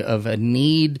feeling of a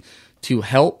need to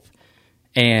help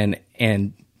and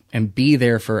be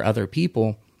there for other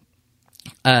people.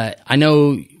 I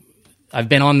know I've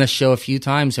been on this show a few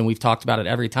times, and we've talked about it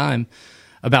every time,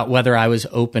 about whether I was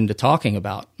open to talking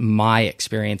about my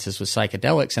experiences with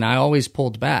psychedelics, and I always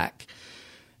pulled back.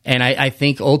 And I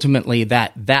think ultimately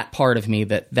that part of me,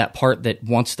 that part that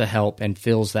wants to help and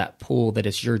feels that pull that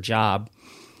it's your job,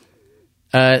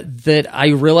 that I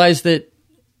realized that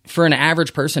for an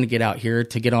average person to get out here,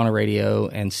 to get on a radio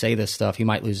and say this stuff, he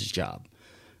might lose his job.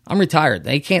 I'm retired.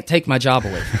 They can't take my job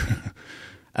away from me.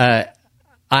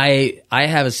 I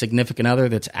have a significant other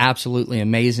that's absolutely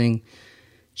amazing.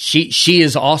 She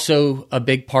is also a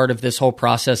big part of this whole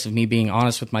process of me being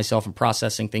honest with myself and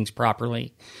processing things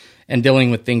properly and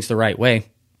dealing with things the right way.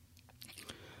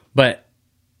 But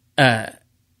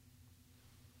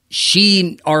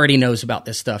she already knows about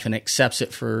this stuff and accepts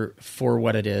it for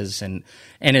what it is, and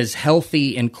is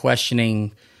healthy in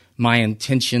questioning my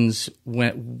intentions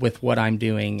with what I'm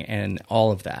doing and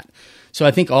all of that. So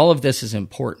I think all of this is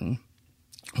important,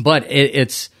 but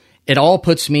it all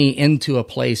puts me into a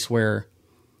place where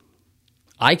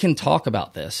I can talk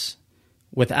about this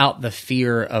without the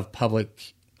fear of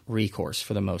public recourse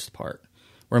for the most part,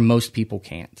 where most people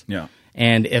can't. Yeah.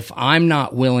 And if I'm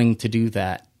not willing to do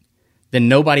that, then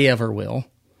nobody ever will.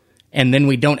 And then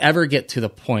we don't ever get to the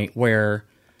point where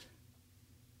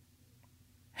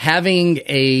having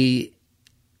a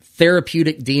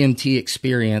therapeutic DMT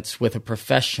experience with a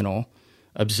professional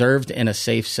observed in a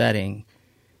safe setting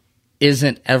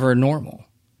isn't ever normal.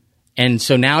 And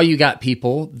so now you got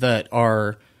people that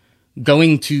are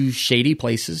going to shady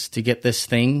places to get this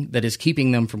thing that is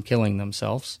keeping them from killing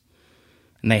themselves.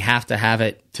 And they have to have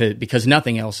it because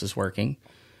nothing else is working.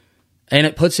 And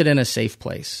it puts it in a safe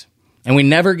place. And we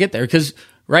never get there because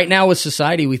right now with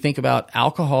society, we think about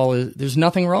alcohol. There's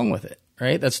nothing wrong with it,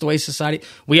 right? That's the way society,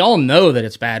 we all know that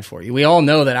it's bad for you. We all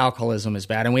know that alcoholism is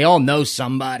bad. And we all know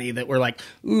somebody that we're like,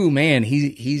 ooh, man,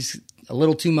 he's a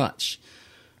little too much.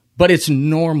 But it's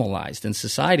normalized in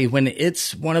society when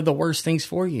it's one of the worst things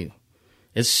for you.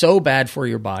 It's so bad for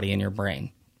your body and your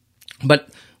brain. But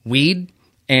weed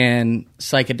and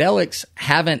psychedelics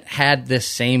haven't had this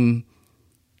same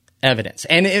evidence.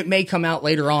 And it may come out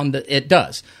later on that it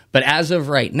does. But as of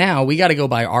right now, we got to go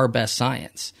by our best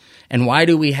science. And why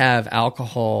do we have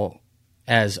alcohol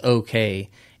as okay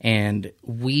and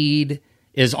weed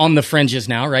is on the fringes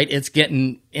now, right? It's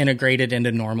getting integrated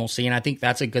into normalcy. And I think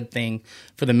that's a good thing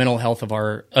for the mental health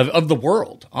of the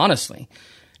world, honestly.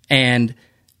 And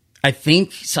I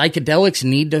think psychedelics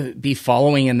need to be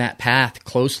following in that path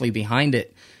closely behind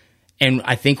it. And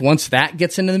I think once that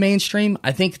gets into the mainstream,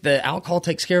 I think the alcohol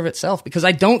takes care of itself, because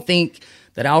I don't think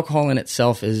that alcohol in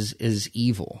itself is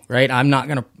evil, right? I'm not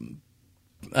going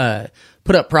to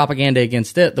put up propaganda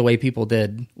against it the way people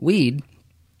did weed,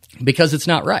 because it's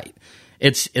not right.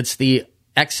 It's the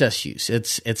excess use.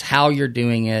 It's how you're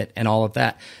doing it and all of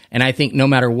that. And I think no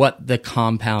matter what the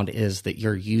compound is that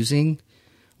you're using,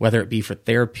 whether it be for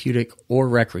therapeutic or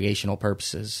recreational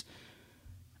purposes,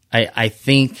 I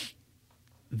think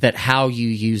that how you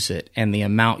use it and the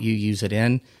amount you use it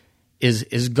in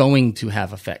is going to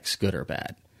have effects, good or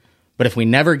bad. But if we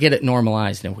never get it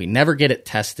normalized and if we never get it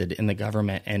tested in the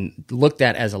government and looked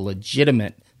at as a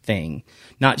legitimate thing,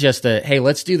 not just hey,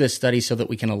 let's do this study so that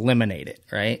we can eliminate it,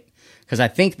 right? Because I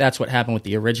think that's what happened with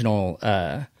the original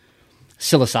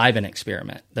psilocybin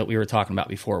experiment that we were talking about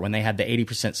before, when they had the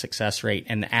 80% success rate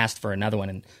and asked for another one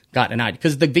and got denied.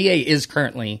 Because the VA is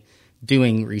currently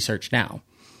doing research now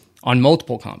on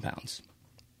multiple compounds.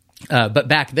 But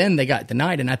back then they got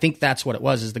denied, and I think that's what it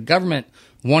was, is the government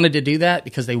wanted to do that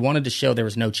because they wanted to show there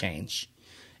was no change.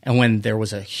 And when there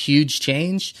was a huge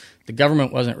change, the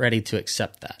government wasn't ready to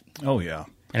accept that. Oh, yeah.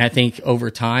 And I think over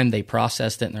time they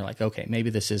processed it, and they're like, okay, maybe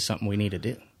this is something we need to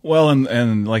do. Well,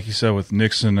 and like you said, with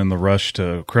Nixon and the rush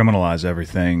to criminalize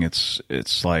everything,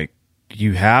 it's like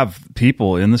you have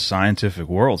people in the scientific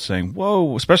world saying,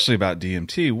 whoa, especially about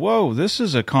DMT, whoa, this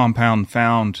is a compound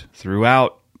found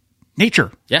throughout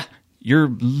nature. Yeah. You're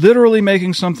literally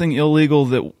making something illegal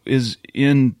that is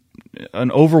in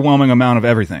an overwhelming amount of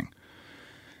everything.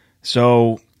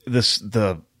 So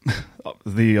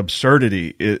the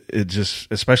absurdity, it just,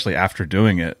 especially after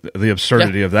doing it, the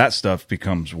absurdity of that stuff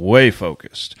becomes way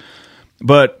focused.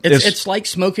 But it's like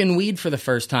smoking weed for the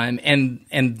first time and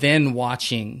then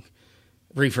watching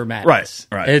Reefer Madness.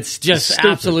 Right. It's just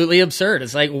absolutely absurd.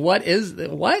 It's like, what?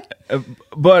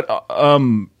 But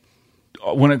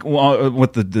when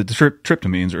with the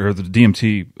tryptamines or the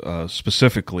DMT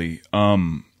specifically,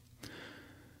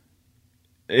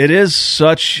 it is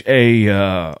such a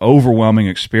overwhelming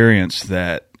experience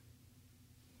that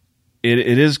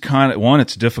it is kind of, one,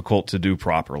 it's difficult to do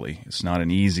properly. It's not an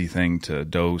easy thing to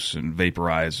dose and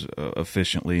vaporize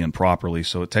efficiently and properly,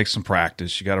 so it takes some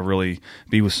practice. You got to really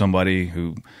be with somebody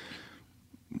who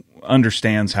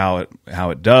understands how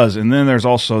it does. And then there's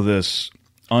also this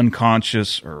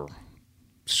unconscious or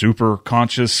super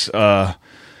conscious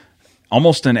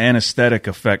almost an anesthetic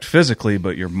effect physically,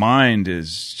 but your mind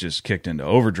is just kicked into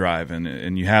overdrive,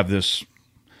 and you have this,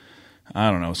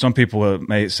 I don't know, some people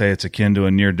may say it's akin to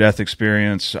a near-death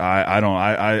experience. I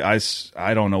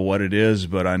don't know what it is,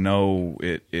 but I know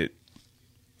it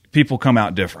people come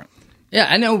out different. Yeah,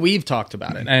 I know we've talked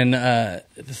about it. And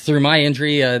through my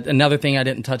injury, another thing I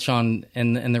didn't touch on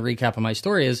in the recap of my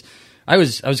story is I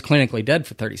was clinically dead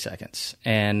for 30 seconds,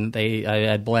 and I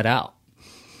had bled out.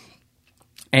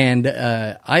 And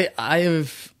I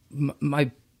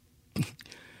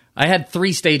I had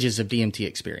 3 stages of DMT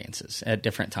experiences at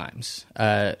different times.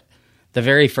 The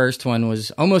very first one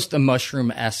was almost a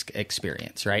mushroom-esque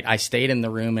experience, right? I stayed in the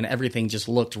room and everything just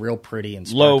looked real pretty and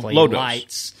sparkly. Low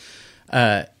lights.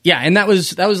 And that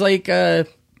was like it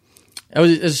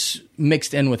was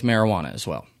mixed in with marijuana as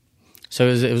well. So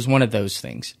it was one of those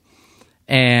things.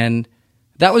 And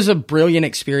that was a brilliant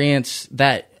experience,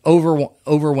 that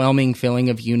overwhelming feeling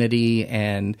of unity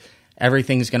and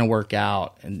everything's going to work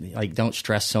out and like don't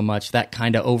stress so much. That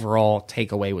kind of overall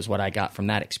takeaway was what I got from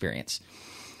that experience.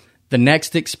 The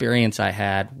next experience I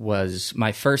had was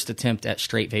my first attempt at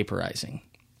straight vaporizing.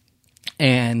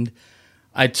 And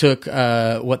I took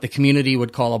what the community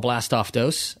would call a blast-off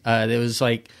dose. It was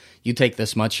like, you take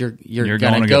this much, you're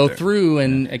going to go through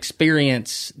and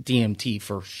experience DMT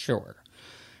for sure.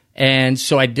 And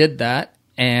so I did that,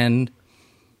 and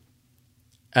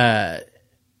there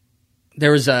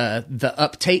was the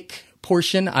uptake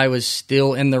portion. I was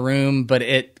still in the room, but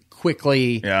it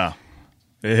quickly... Yeah.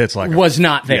 It hits like was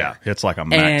not there. Yeah, it's like a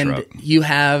Mack and truck. You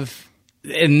have,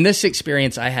 in this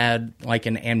experience, I had like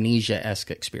an amnesia-esque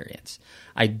experience.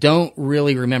 I don't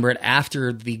really remember it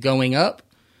after the going up.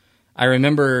 I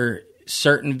remember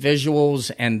certain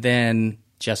visuals and then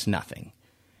just nothing.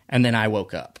 And then I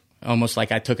woke up, almost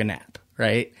like I took a nap,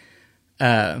 right?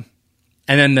 And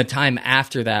then the time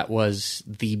after that was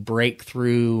the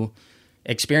breakthrough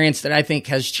experience that I think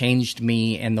has changed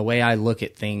me and the way I look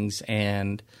at things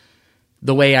and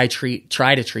the way I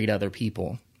try to treat other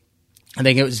people. I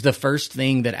think it was the first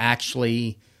thing that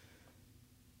actually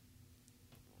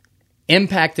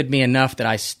impacted me enough that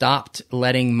I stopped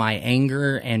letting my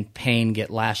anger and pain get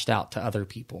lashed out to other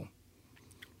people.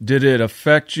 Did it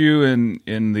affect you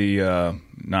in the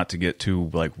not to get too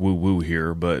like woo woo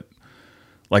here, but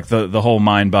like the whole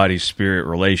mind body spirit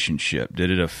relationship?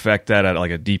 Did it affect that at like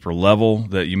a deeper level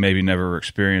that you maybe never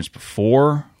experienced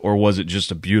before, or was it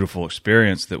just a beautiful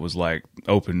experience that was like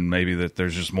open, maybe that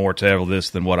there's just more to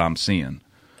this than what I'm seeing?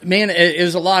 Man, it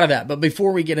was a lot of that. But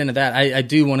before we get into that, I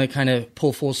do want to kind of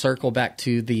pull full circle back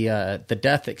to the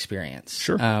death experience.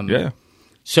 Sure. Yeah.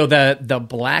 So the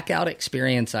blackout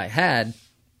experience I had,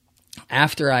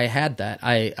 after I had that,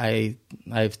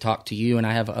 I've talked to you and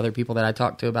I have other people that I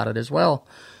talked to about it as well,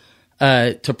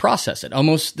 to process it.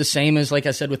 Almost the same as, like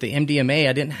I said, with the MDMA,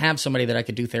 I didn't have somebody that I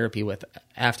could do therapy with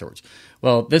afterwards.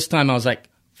 Well, this time I was like,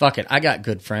 fuck it. I got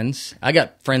good friends. I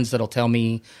got friends that'll tell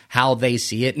me how they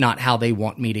see it, not how they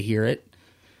want me to hear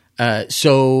it.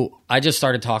 So I just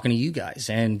started talking to you guys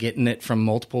and getting it from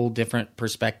multiple different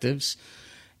perspectives.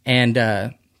 And,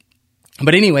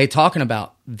 but anyway, talking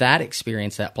about that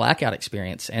experience, that blackout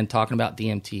experience, and talking about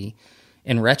DMT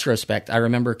in retrospect, I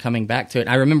remember coming back to it.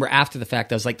 I remember after the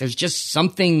fact, I was like, there's just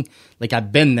something, like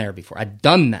I've been there before. I've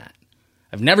done that.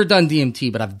 I've never done DMT,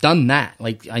 but I've done that.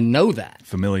 Like, I know that.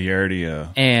 Familiarity.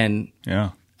 And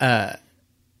yeah.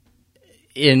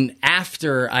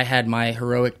 After I had my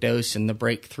heroic dose and the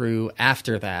breakthrough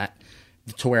after that,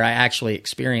 to where I actually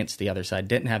experienced the other side,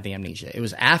 didn't have the amnesia. It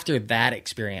was after that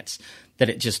experience that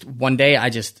it just, one day I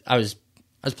was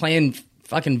playing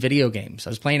fucking video games. I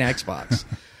was playing Xbox.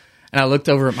 And I looked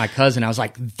over at my cousin. I was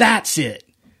like, that's it.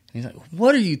 And he's like,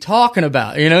 what are you talking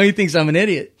about? You know, he thinks I'm an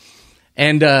idiot.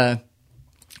 And I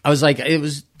was like,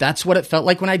 that's what it felt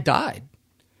like when I died.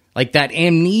 Like that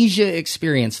amnesia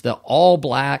experience, the all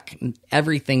black,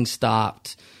 everything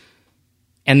stopped.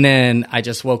 And then I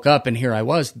just woke up and here I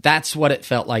was. That's what it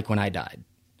felt like when I died.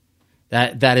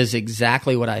 That is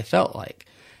exactly what I felt like.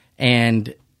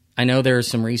 And I know there's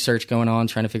some research going on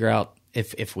trying to figure out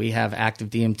if we have active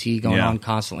DMT going on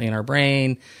constantly in our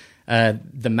brain.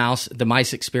 The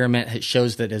mice experiment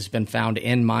shows that it has been found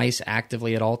in mice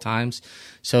actively at all times.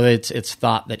 So it's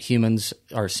thought that humans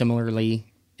are similarly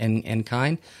in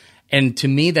kind. And to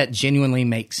me, that genuinely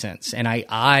makes sense. And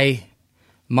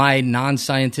my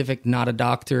non-scientific, not a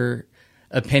doctor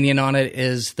opinion on it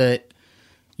is that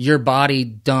your body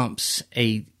dumps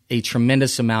a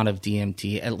tremendous amount of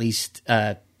DMT, at least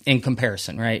in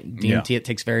comparison, right? DMT, it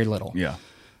takes very little. Yeah.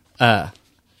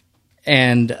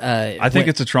 And I think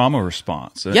it's a trauma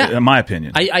response, in my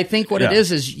opinion. I think what it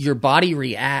is your body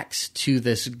reacts to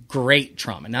this great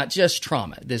trauma, not just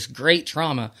trauma, this great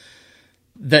trauma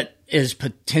that is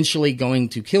potentially going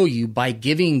to kill you by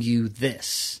giving you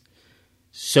this,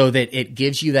 so that it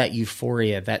gives you that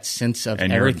euphoria, that sense of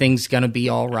everything's going to be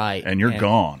all right. And you're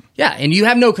gone. Yeah, and you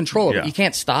have no control of it. You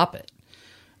can't stop it.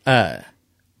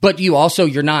 But you also,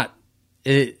 you're not...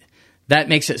 the that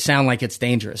makes it sound like it's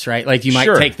dangerous, right? Like you might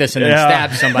Sure. take this and then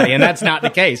stab somebody, and that's not the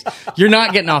case. You're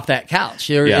not getting off that couch.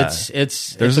 It's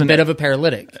a bit of a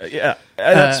paralytic. Yeah,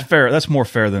 that's fair. That's more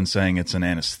fair than saying it's an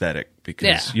anesthetic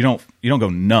because you don't go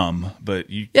numb, but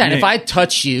you. Yeah, and if I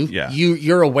touch you,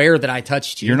 you're aware that I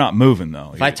touched you. You're not moving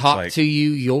though. If I talk to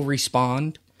you, you'll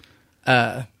respond.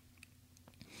 But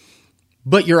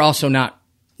you're also not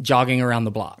jogging around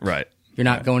the block. Right. You're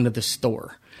not going to the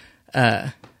store.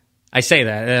 I say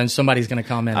that, and somebody's going to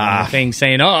comment on the thing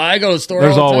saying, "Oh, I go to the store."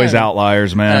 There's all the always time.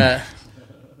 outliers, man.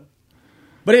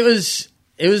 But it was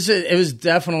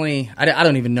definitely. I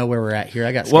don't even know where we're at here.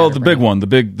 I got the big one,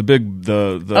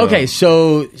 the Okay,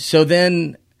 so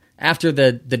then after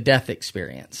the death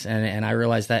experience, and I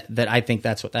realized that I think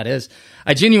that's what that is.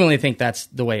 I genuinely think that's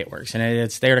the way it works, and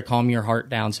it's there to calm your heart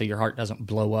down so your heart doesn't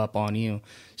blow up on you,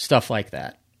 stuff like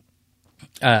that.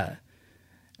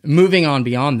 Moving on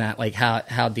beyond that, like how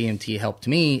DMT helped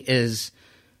me is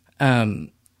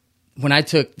when I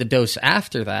took the dose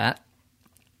after that,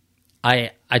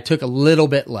 I took a little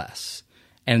bit less,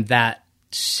 and that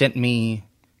sent me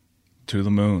to the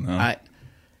moon, huh?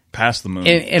 Past the moon.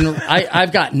 And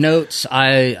I've got notes.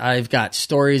 I've got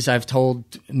stories I've told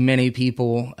many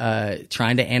people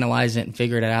trying to analyze it and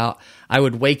figure it out. I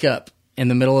would wake up in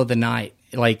the middle of the night,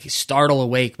 like startle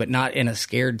awake, but not in a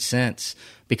scared sense,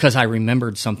 because I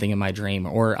remembered something in my dream,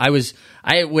 or I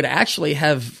would actually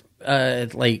have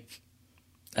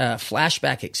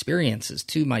flashback experiences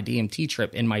to my DMT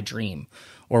trip in my dream,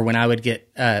 or when I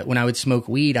would smoke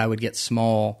weed, I would get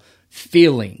small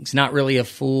feelings, not really a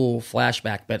full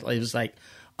flashback, but it was like,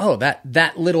 oh,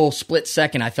 that little split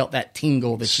second, I felt that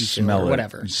tingle that you feel, or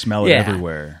whatever. You smell it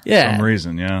everywhere. Yeah. For some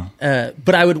reason, yeah.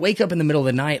 But I would wake up in the middle of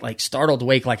the night, like startled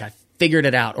awake, like I figured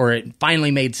it out, or it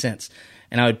finally made sense.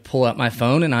 And I would pull up my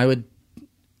phone and I would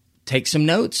take some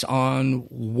notes on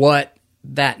what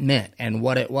that meant and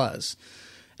what it was.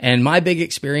 And my big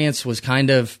experience was kind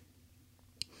of,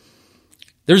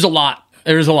 there's a lot.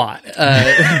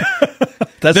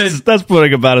 That's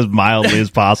putting about as mildly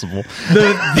as possible.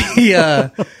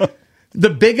 The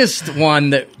biggest one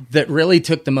that really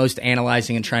took the most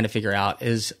analyzing and trying to figure out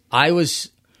is I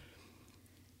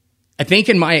think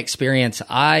in my experience,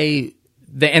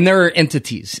 and there are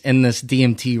entities in this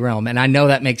DMT realm, and I know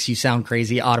that makes you sound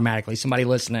crazy automatically. Somebody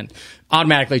listening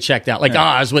automatically checked out. Like,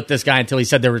 I was with this guy until he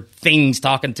said there were things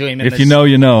talking to him. If you know,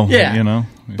 you know. Yeah. You know.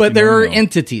 But there are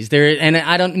entities there,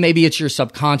 and maybe it's your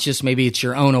subconscious, maybe it's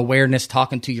your own awareness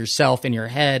talking to yourself in your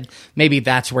head. Maybe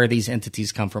that's where these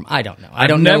entities come from. I don't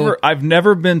know. I've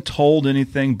never been told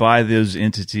anything by those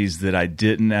entities that I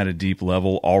didn't at a deep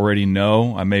level already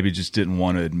know. I maybe just didn't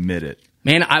want to admit it.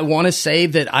 Man, I want to say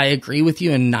that I agree with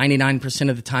you, and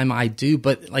 99% of the time I do,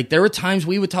 but like there were times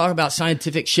we would talk about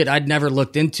scientific shit I'd never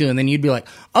looked into, and then you'd be like,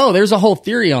 oh, there's a whole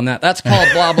theory on that. That's called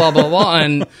blah, blah, blah, blah.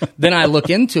 And then I look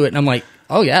into it, and I'm like,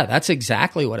 oh, yeah, that's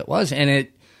exactly what it was. And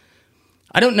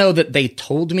I don't know that they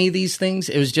told me these things.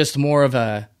 It was just more of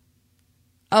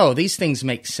these things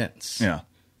make sense. Yeah.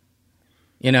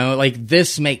 You know, like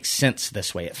this makes sense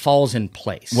this way. It falls in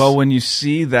place. Well, when you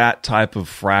see that type of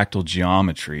fractal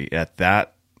geometry at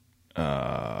that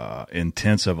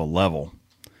intense of a level,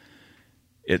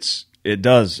 it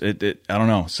does. I don't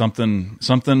know, something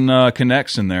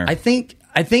connects in there. I think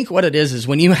what it is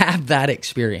when you have that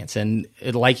experience, and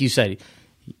like you said,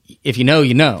 if you know,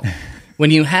 you know.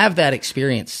 When you have that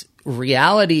experience,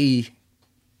 reality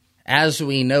as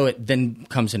we know it then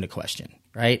comes into question,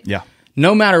 right? Yeah.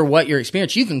 No matter what your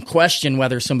experience, you can question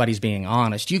whether somebody's being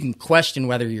honest. You can question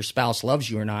whether your spouse loves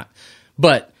you or not.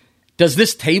 But does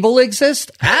this table exist?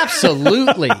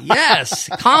 Absolutely. Yes.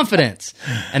 Confidence.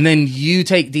 And then you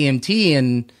take DMT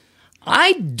and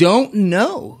I don't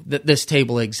know that this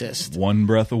table exists. One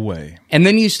breath away. And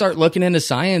then you start looking into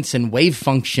science and wave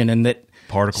function, and that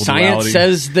particle science duality.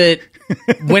 says that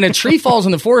when a tree falls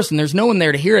in the forest and there's no one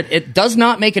there to hear it, it does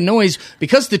not make a noise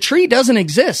because the tree doesn't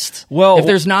exist if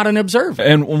there's not an observer.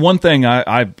 And one thing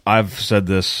I've said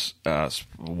this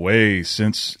way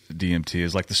since DMT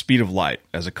is like the speed of light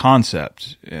as a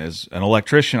concept. As an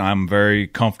electrician, I'm very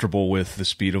comfortable with the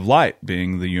speed of light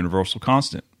being the universal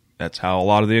constant. That's how a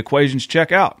lot of the equations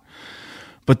check out.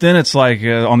 But then it's like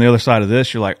on the other side of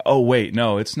this, you're like, oh, wait,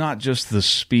 no, it's not just the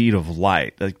speed of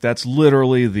light. Like that's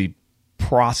literally the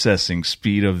processing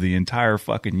speed of the entire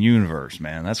fucking universe,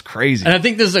 man. That's crazy. And I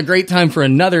think this is a great time for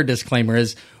another disclaimer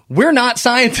is we're not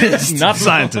scientists. Not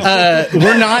scientists.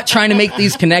 We're not trying to make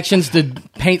these connections to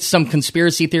paint some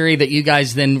conspiracy theory that you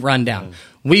guys then run down.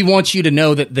 We want you to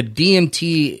know that the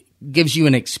DMT gives you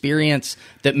an experience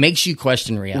that makes you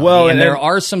question reality. Well, and there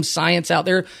are some science out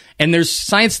there, and there's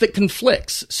science that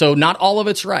conflicts. So not all of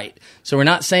it's right. So we're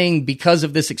not saying because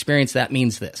of this experience that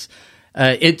means this.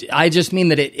 I just mean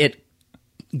that it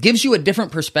gives you a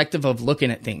different perspective of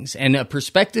looking at things, and a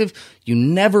perspective you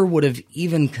never would have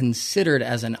even considered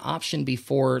as an option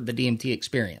before the DMT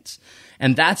experience.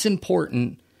 And that's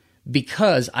important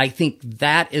because I think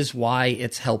that is why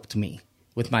it's helped me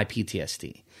with my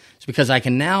PTSD. It's because I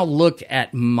can now look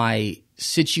at my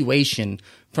situation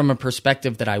from a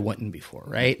perspective that I wouldn't before,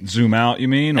 right? Zoom out, you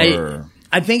mean? Or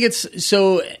I think it's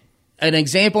so an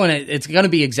example, and it's going to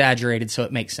be exaggerated so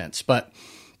it makes sense, but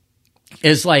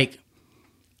it's like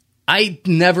I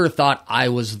never thought I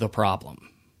was the problem.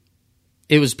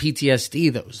 It was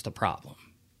PTSD that was the problem,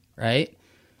 right?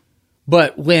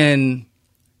 But when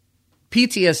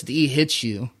PTSD hits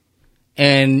you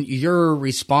and your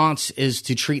response is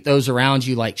to treat those around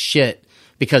you like shit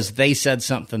because they said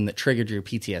something that triggered your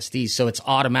PTSD, so it's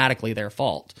automatically their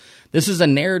fault. This is a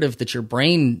narrative that your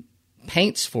brain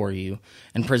paints for you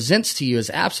and presents to you as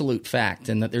absolute fact,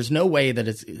 and that there's no way that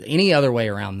it's any other way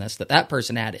around this, that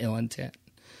person had ill intent.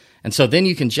 And so then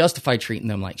you can justify treating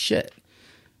them like shit.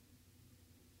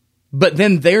 But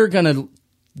then they're going to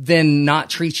then not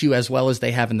treat you as well as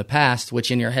they have in the past,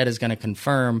 which in your head is going to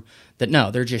confirm that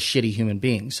no, they're just shitty human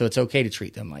beings. So it's okay to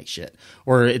treat them like shit,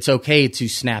 or it's okay to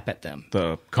snap at them.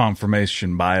 The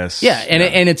confirmation bias. Yeah.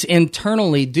 And it's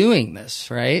internally doing this,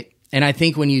 right? And I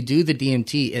think when you do the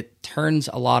DMT, it turns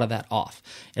a lot of that off.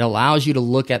 It allows you to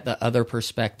look at the other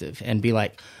perspective and be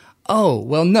like, oh,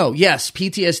 well, no, yes,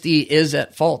 PTSD is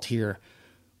at fault here,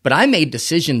 but I made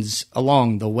decisions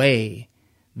along the way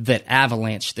that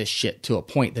avalanched this shit to a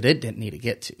point that it didn't need to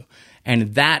get to.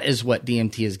 And that is what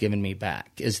DMT has given me back,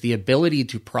 is the ability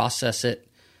to process it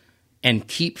and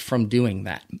keep from doing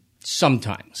that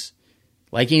sometimes.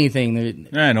 Like anything,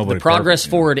 the progress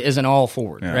forward isn't all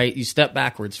forward, right? You step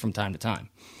backwards from time to time.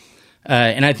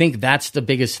 And I think that's the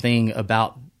biggest thing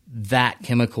about that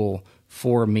chemical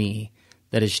for me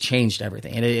that has changed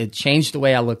everything. And it changed the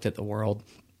way I looked at the world,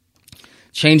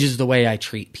 changes the way I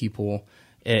treat people.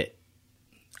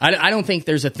 I don't think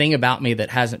there's a thing about me that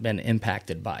hasn't been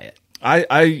impacted by it.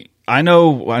 I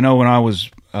know when I was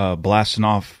blasting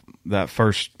off that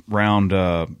first round,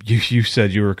 you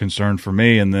said you were concerned for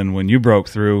me, and then when you broke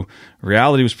through,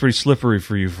 reality was pretty slippery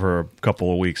for you for a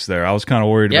couple of weeks there. I was kind of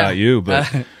worried about you,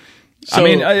 but I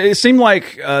mean, it seemed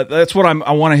like that's what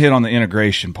I want to hit on, the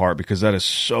integration part, because that is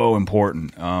so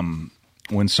important.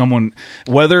 When someone,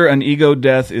 whether an ego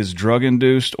death is drug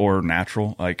induced or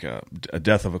natural, like a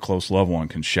death of a close loved one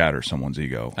can shatter someone's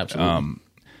ego. Absolutely.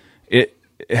 It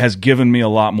has given me a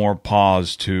lot more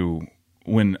pause to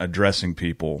when addressing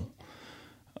people,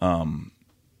 and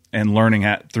learning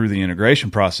through the integration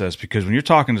process, because when you're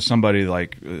talking to somebody,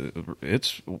 like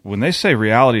it's when they say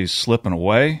reality is slipping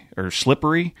away or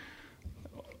slippery,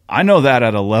 I know that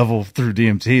at a level through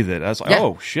DMT that I was like,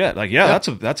 oh shit, like that's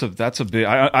a big.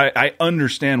 I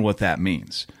understand what that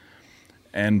means,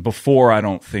 and before I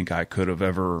don't think I could have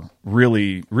ever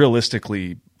really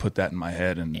realistically put that in my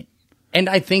head. And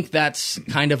I think that's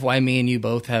kind of why me and you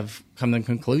both have come to the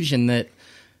conclusion that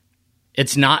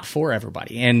it's not for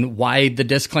everybody, and why the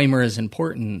disclaimer is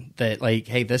important. That like,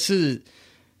 hey, this is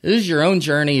your own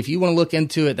journey. If you want to look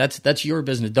into it, that's your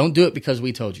business. Don't do it because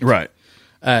we told you. Right?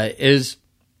 I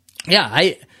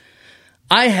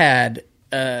had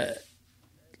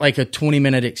like a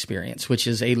 20-minute experience, which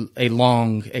is a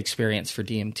long experience for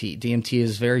DMT. DMT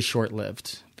is very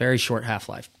short-lived, very short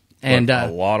half-life. And a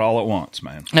lot all at once,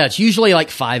 man. Yeah, it's usually like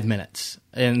 5 minutes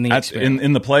in the experience.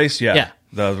 In the place, yeah.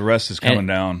 The rest is coming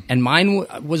down. And mine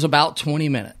was about 20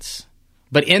 minutes.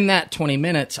 But in that 20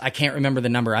 minutes, I can't remember the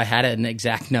number. I had an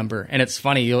exact number. And it's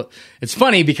funny. It's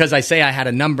funny because I say I had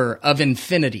a number of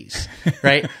infinities,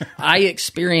 right? I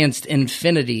experienced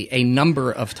infinity a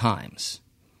number of times.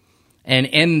 And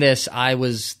in this, I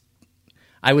was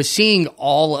seeing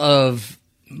all of,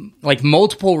 like,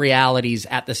 multiple realities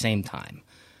at the same time.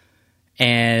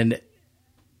 And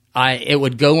it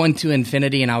would go into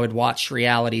infinity, and I would watch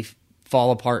reality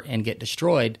fall apart and get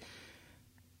destroyed.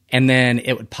 And then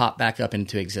it would pop back up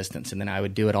into existence, and then I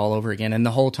would do it all over again. And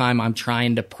the whole time I'm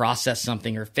trying to process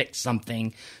something or fix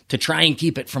something to try and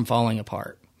keep it from falling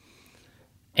apart.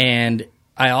 And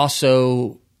I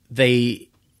also, the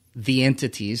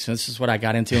entities, so this is what I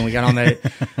got into when we got on the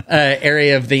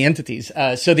area of the entities.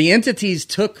 So the entities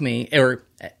took me, or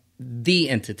the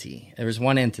entity, there was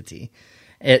one entity.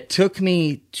 It took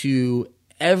me to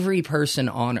every person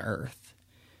on Earth,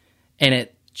 and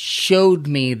it showed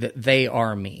me that they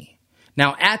are me.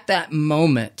 Now, at that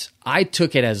moment, I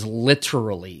took it as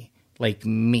literally like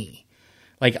me.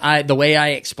 Like the way I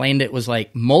explained it was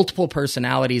like multiple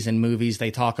personalities in movies.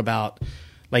 They talk about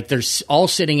like they're all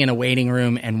sitting in a waiting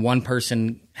room and one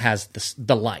person has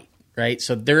the light, right?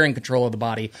 So they're in control of the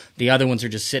body. The other ones are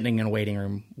just sitting in a waiting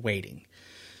room waiting.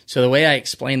 So the way I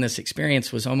explained this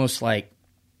experience was almost like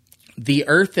the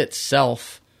earth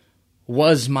itself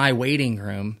was my waiting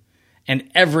room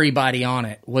and everybody on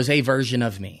it was a version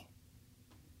of me,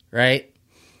 right?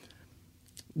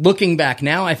 Looking back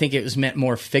now, I think it was meant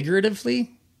more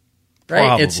figuratively,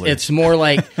 right? Probably. It's more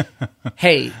like,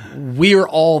 hey, we're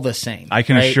all the same. I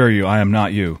can assure you, I am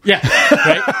not you. Yeah,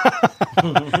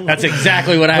 right? That's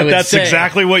exactly what I would That's say. That's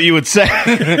exactly what you would say.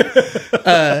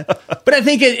 But I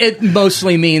think it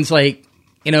mostly means like,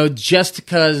 just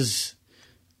because,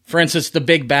 for instance, the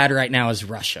big bad right now is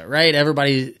Russia, right?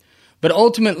 Everybody, but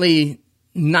ultimately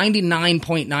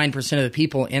 99.9% of the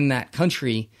people in that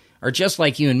country are just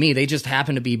like you and me. They just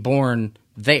happen to be born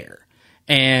there.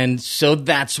 And so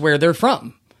that's where they're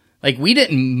from. Like, we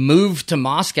didn't move to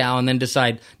Moscow and then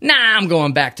decide, I'm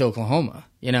going back to Oklahoma.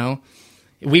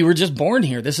 We were just born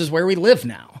here. This is where we live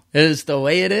now. It is the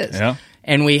way it is. Yeah.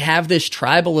 And we have this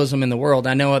tribalism in the world.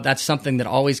 I know that's something that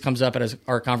always comes up at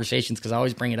our conversations because I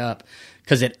always bring it up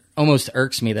because it almost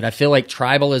irks me that I feel like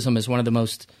tribalism is one of the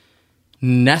most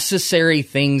necessary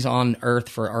things on earth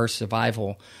for our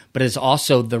survival, but it's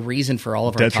also the reason for all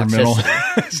of our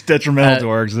toxicity. It's detrimental to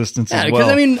our existence as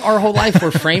well. Because, our whole life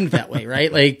we're framed that way,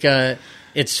 right? Like,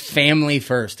 it's family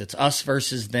first. It's us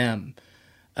versus them.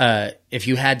 If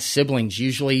you had siblings,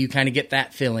 usually you kind of get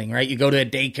that feeling, right? You go to a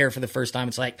daycare for the first time.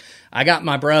 It's like, I got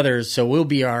my brothers, so we'll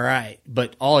be all right.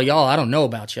 But all y'all, I don't know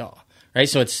about y'all, right?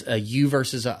 So it's you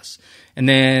versus us. And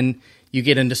then you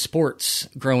get into sports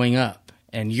growing up.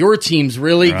 And your team's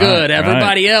really good.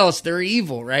 Everybody else, they're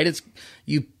evil, right?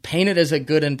 You paint it as a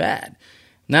good and bad.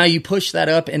 Now you push that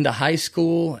up into high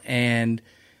school and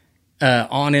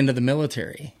on into the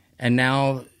military. And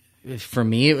now, for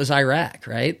me, it was Iraq,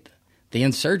 right? The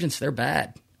insurgents, they're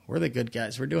bad. We're the good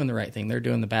guys. We're doing the right thing. They're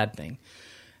doing the bad thing.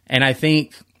 And I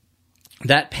think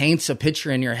that paints a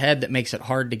picture in your head that makes it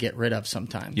hard to get rid of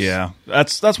sometimes. Yeah,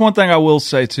 that's one thing I will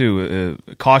say, too.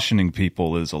 Cautioning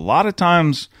people is a lot of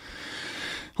times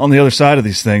on the other side of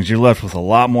these things, you're left with a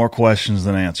lot more questions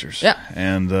than answers. Yeah.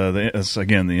 And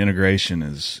again, the integration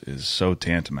is so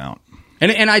tantamount.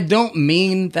 And I don't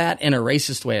mean that in a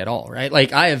racist way at all, right?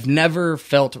 Like, I have never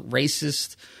felt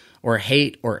racist or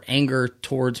hate or anger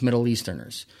towards Middle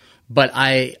Easterners. But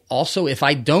I also, if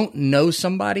I don't know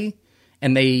somebody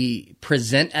and they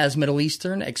present as Middle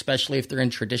Eastern, especially if they're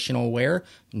in traditional wear,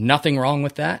 nothing wrong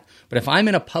with that. But if I'm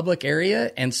in a public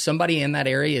area and somebody in that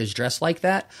area is dressed like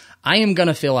that, I am going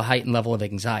to feel a heightened level of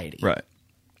anxiety. Right.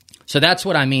 So that's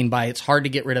what I mean by it's hard to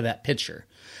get rid of that picture.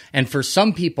 And for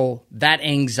some people, that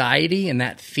anxiety and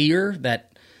that fear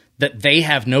that they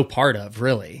have no part of,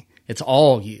 really, it's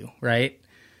all you, right?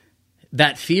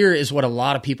 That fear is what a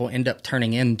lot of people end up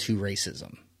turning into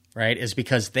racism, right? Is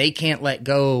because they can't let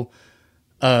go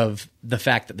of the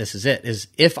fact that this is it. Is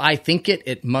if I think it,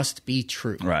 it must be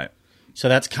true. Right. So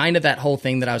that's kind of that whole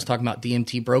thing that I was talking about.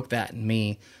 DMT broke that in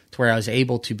me to where I was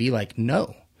able to be like,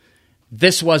 no,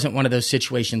 this wasn't one of those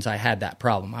situations I had that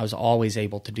problem. I was always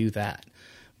able to do that.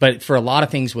 But for a lot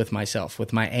of things with myself,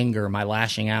 with my anger, my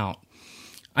lashing out,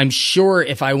 I'm sure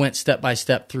if I went step by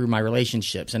step through my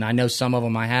relationships, and I know some of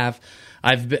them I have,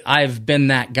 I've been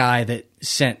that guy that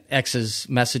sent exes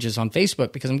messages on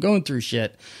Facebook because I'm going through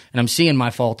shit and I'm seeing my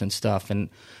fault and stuff, and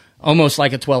almost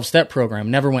like a 12-step program.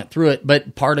 Never went through it,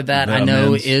 but part of that I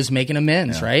know is making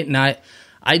amends, right? And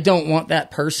I don't want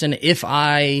that person, if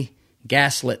I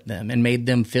gaslit them and made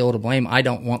them feel to blame, I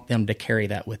don't want them to carry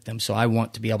that with them. So I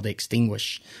want to be able to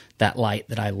extinguish that light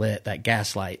that I lit, that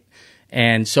gaslight.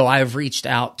 And so I've reached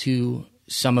out to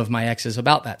some of my exes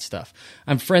about that stuff.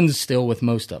 I'm friends still with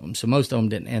most of them, so most of them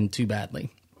didn't end too badly.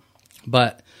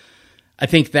 But I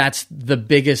think that's the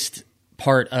biggest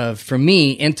part of, for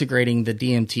me, integrating the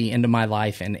DMT into my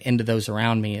life and into those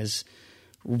around me is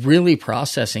really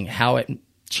processing how it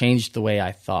changed the way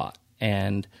I thought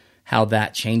and how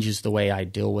that changes the way I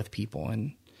deal with people.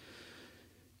 And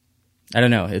I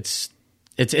don't know,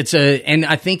 and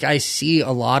I think I see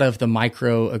a lot of the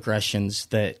microaggressions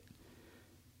that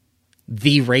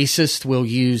the racist will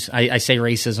use. I say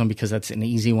racism because that's an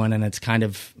easy one, and it's kind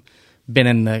of been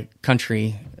in the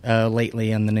country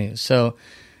lately in the news. So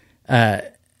I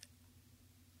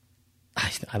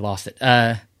lost it.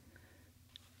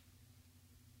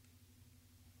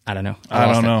 I don't know.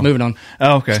 I don't know. Moving on.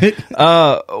 Oh, okay.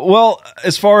 Well,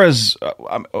 as far as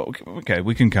okay,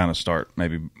 we can kind of start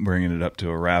maybe bringing it up to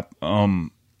a wrap.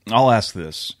 I'll ask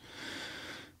this.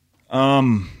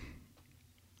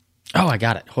 Oh, I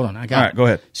got it. Hold on. I got it. All right, go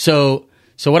ahead. So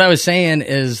what I was saying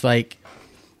is, like,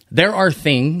 there are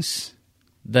things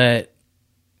that,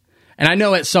 and I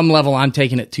know at some level I'm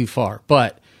taking it too far,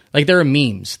 but like there are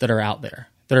memes that are out there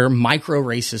that are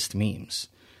micro-racist memes.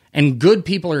 And good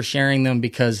people are sharing them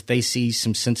because they see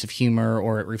some sense of humor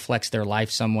or it reflects their life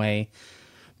some way.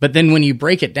 But then when you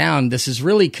break it down, this is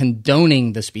really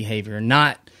condoning this behavior,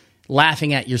 not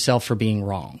laughing at yourself for being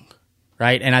wrong,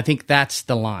 right? And I think that's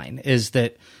the line, is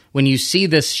that when you see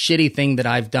this shitty thing that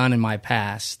I've done in my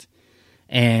past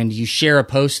and you share a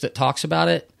post that talks about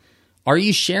it, are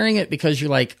you sharing it because you're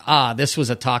like, this was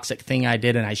a toxic thing I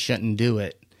did and I shouldn't do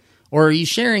it? Or are you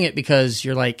sharing it because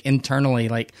you're like internally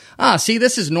like, see,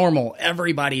 this is normal.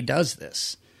 Everybody does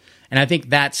this. And I think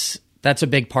that's a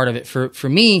big part of it. For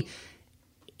me,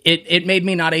 it made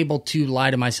me not able to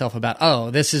lie to myself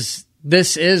about, this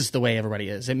is the way everybody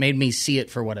is. It made me see it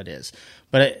for what it is.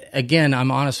 But again, I'm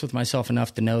honest with myself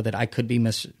enough to know that I could be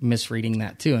misreading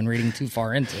that too and reading too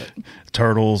far into it.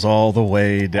 Turtles all the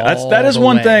way down. That is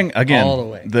one thing. Again, all the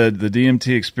way. The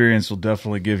DMT experience will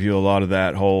definitely give you a lot of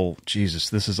that whole, Jesus,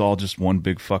 this is all just one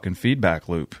big fucking feedback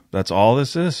loop. That's all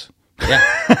this is. Yeah,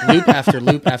 loop after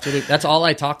loop after loop. That's all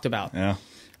I talked about.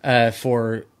 Yeah.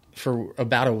 For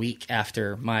about a week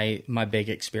after my big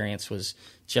experience was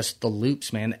just the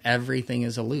loops, man. Everything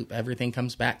is a loop. Everything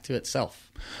comes back to itself.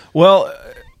 Well,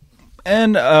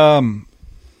 and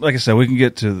like I said, we can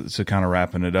get to kind of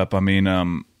wrapping it up. I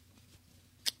mean,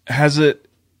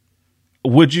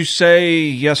 would you say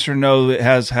yes or no, it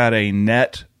has had a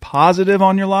net positive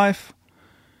on your life?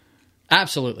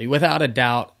 Absolutely. Without a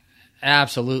doubt,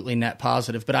 absolutely net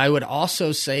positive. But I would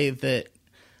also say that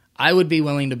I would be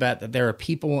willing to bet that there are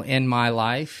people in my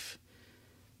life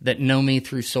that know me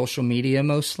through social media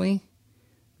mostly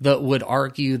that would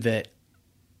argue that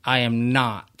I am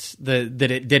not, that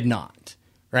it did not,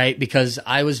 right? Because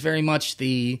I was very much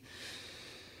the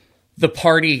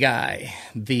party guy,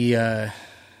 I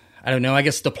don't know, I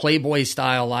guess the Playboy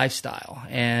style lifestyle.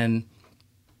 And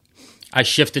I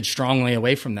shifted strongly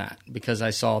away from that because I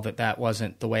saw that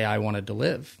wasn't the way I wanted to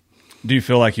live. Do you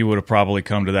feel like you would have probably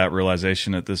come to that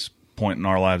realization at this point in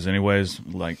our lives anyways,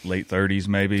 like late 30s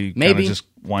maybe? Maybe. Just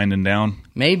winding down?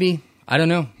 Maybe. I don't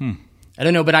know. I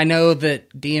don't know, but I know that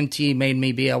DMT made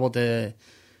me be able to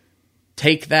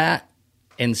take that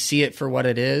and see it for what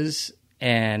it is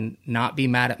and not be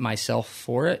mad at myself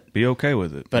for it. Be okay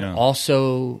with it. But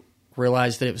also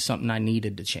realize that it was something I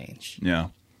needed to change. Yeah.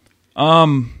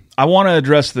 I want to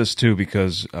address this too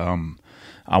because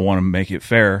I want to make it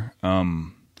fair.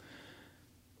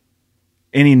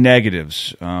 Any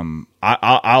negatives?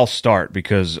 I'll start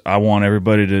because I want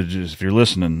everybody to just, if you're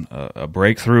listening, a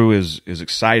breakthrough is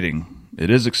exciting. It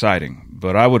is exciting,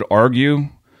 but I would argue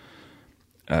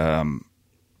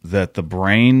that the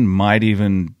brain might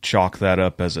even chalk that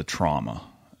up as a trauma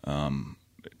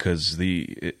because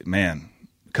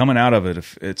coming out of it,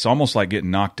 it's almost like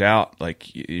getting knocked out.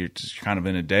 Like you're just kind of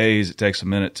in a daze. It takes a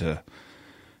minute to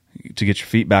get your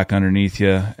feet back underneath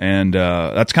you. And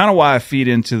that's kind of why I feed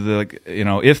into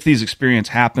if these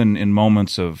experiences happen in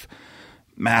moments of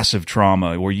massive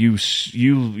trauma where you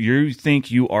think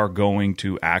you are going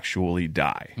to actually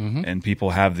die, and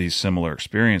people have these similar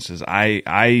experiences.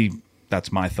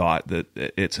 That's my thought, that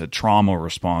it's a trauma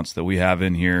response that we have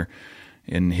in here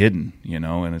and hidden,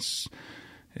 and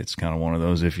it's kind of one of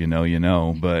those, if you know, you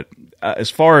know. But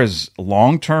as far as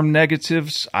long-term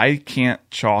negatives, I can't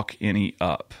chalk any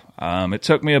up. It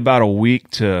took me about a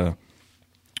week or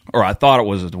I thought it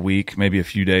was a week, maybe a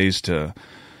few days to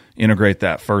integrate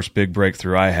that first big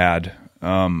breakthrough I had.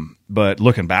 But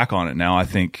looking back on it now, I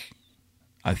think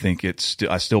I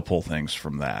still pull things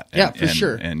from that.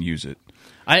 Sure. And use it.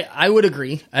 I would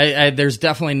agree. There's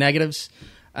definitely negatives.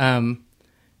 The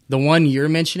one you're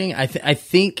mentioning, I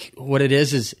think what it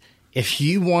is if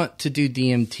you want to do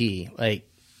DMT, like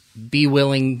be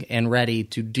willing and ready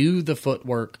to do the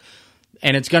footwork,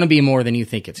 and it's going to be more than you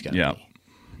think it's going to be.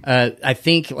 I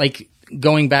think, like,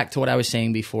 going back to what I was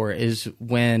saying before, is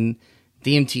when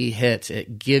DMT hits,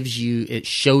 it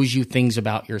shows you things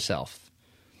about yourself.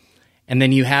 And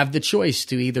then you have the choice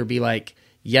to either be like,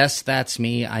 yes, that's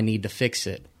me, I need to fix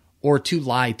it, or to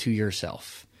lie to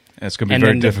yourself. It's going to be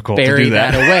very difficult to bury do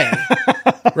that away.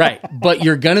 Right. But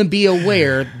you're going to be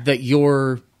aware that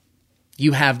you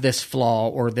have this flaw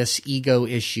or this ego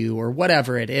issue or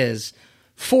whatever it is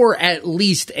for at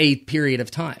least a period of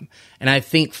time. And I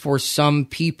think for some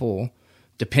people,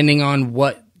 depending on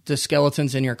what the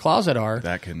skeletons in your closet are,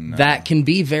 that can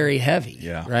be very heavy.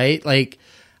 Yeah. Right? Like,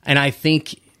 and I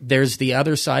think there's the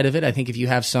other side of it. I think if you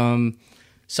have some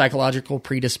psychological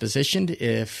predisposition,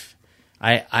 if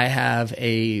I have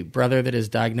a brother that is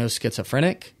diagnosed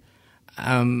schizophrenic.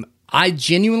 I'm not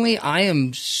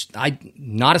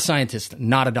a scientist,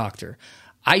 not a doctor.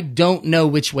 I don't know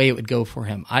which way it would go for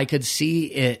him. I could see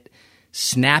it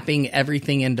snapping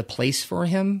everything into place for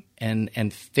him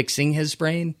and fixing his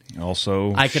brain.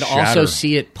 Also, I could also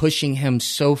see it pushing him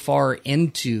so far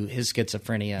into his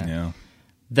schizophrenia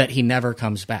that he never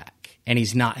comes back and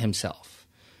he's not himself.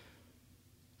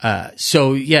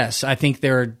 So yes, I think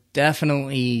there are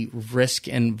definitely risks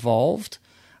involved.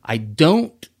 I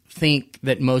don't think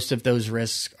that most of those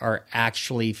risks are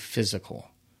actually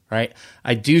physical, right?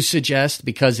 I do suggest,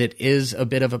 because it is a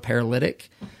bit of a paralytic,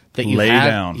 that you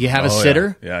have a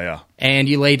sitter and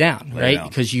you lay down, right?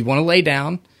 Because you want to lay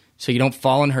down so you don't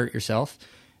fall and hurt yourself,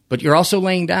 but you're also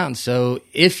laying down. So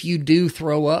if you do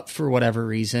throw up for whatever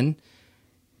reason,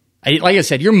 like I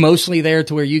said, you're mostly there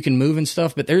to where you can move and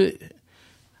stuff, but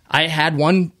I had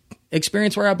one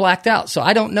experience where I blacked out, so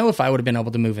I don't know if I would have been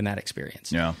able to move in that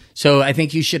experience. Yeah. So I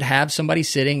think you should have somebody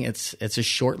sitting. It's a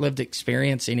short-lived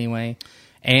experience anyway,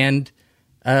 and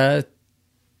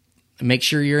make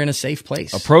sure you're in a safe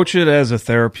place. Approach it as a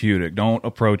therapeutic. Don't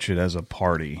approach it as a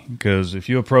party, because if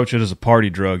you approach it as a party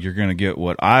drug, you're going to get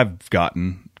what I've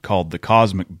gotten called the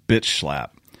cosmic bitch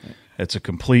slap. It's a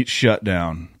complete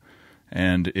shutdown,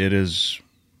 and it's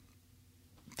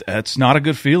not a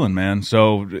good feeling, man.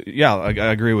 So yeah, I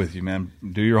agree with you, man.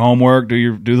 Do your homework,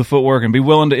 do the footwork, and be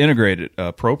willing to integrate it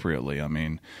appropriately. I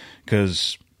mean,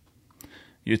 because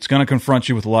it's going to confront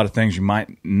you with a lot of things you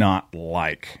might not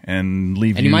like, and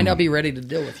you might not be ready to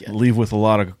deal with yet. Leave with a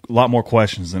lot more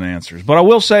questions than answers. But I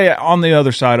will say, on the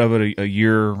other side of it, a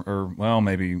year or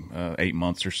maybe 8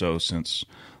 months or so since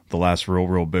the last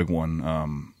real big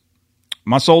one.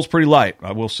 My soul's pretty light,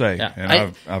 I will say,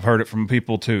 and I've heard it from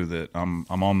people too that I'm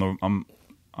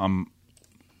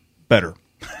better.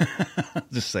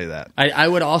 Just say that. I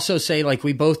would also say, like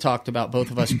we both talked about,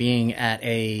 both of us being at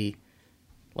a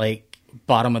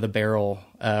bottom of the barrel,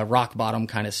 rock bottom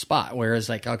kind of spot, whereas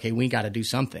okay, we got to do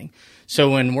something.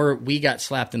 So when we got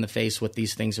slapped in the face with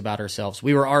these things about ourselves,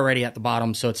 we were already at the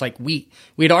bottom. So it's like we'd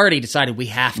already decided we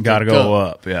have to go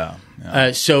up.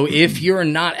 Yeah. So if you're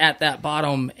not at that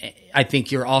bottom, I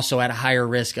think you're also at a higher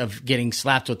risk of getting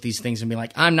slapped with these things and be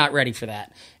like, I'm not ready for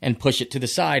that, and push it to the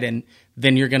side. And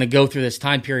then you're going to go through this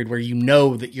time period where you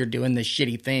know that you're doing this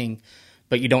shitty thing,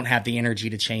 but you don't have the energy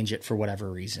to change it for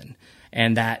whatever reason.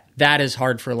 And that is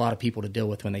hard for a lot of people to deal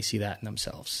with when they see that in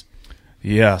themselves.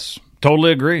 Yes,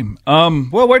 totally agree.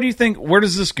 Well, where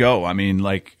does this go? I mean,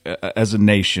 as a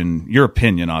nation, your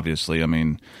opinion, obviously. I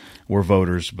mean, we're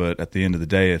voters, but at the end of the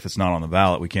day, if it's not on the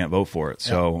ballot, we can't vote for it.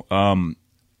 So, I'm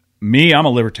a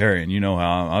libertarian. You know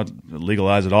how I'd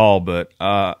legalize it all, but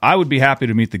I would be happy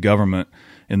to meet the government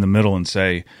in the middle and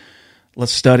say,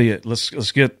 let's study it.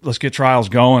 Let's get trials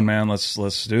going, man.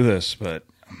 Let's do this. But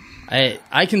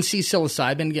I can see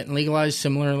psilocybin getting legalized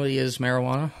similarly as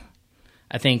marijuana.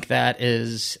 I think that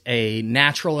is a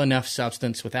natural enough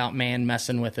substance without man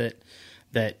messing with it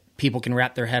that people can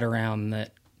wrap their head around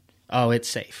that, it's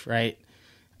safe, right?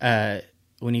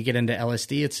 When you get into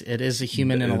LSD, it is a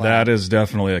human in a lab. That is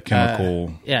definitely a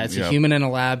chemical. It's a human in a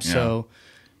lab. Yeah. So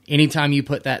anytime you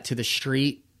put that to the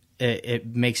street,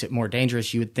 it makes it more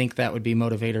dangerous. You would think that would be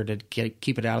motivator to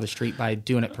keep it out of the street by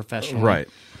doing it professionally. Right.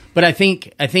 But I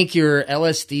think your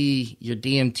LSD, your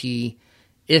DMT,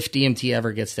 if DMT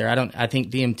ever gets there, I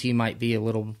think DMT might be a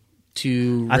little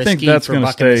too risky for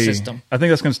bucking the system. I think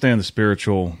that's going to stay in the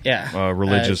spiritual,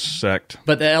 religious sect.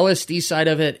 But the LSD side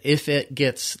of it, if it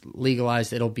gets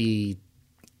legalized, it'll be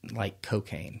like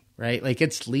cocaine, right? Like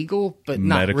it's legal, but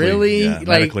not really.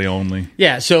 Medically only.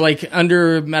 Yeah, so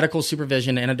under medical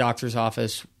supervision in a doctor's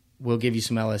office, we'll give you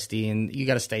some LSD, and you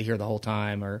got to stay here the whole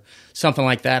time, or something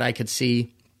like that. I could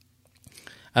see.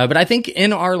 But I think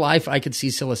in our life, I could see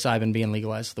psilocybin being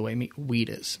legalized the way weed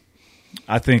is.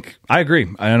 I agree,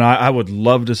 and I would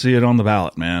love to see it on the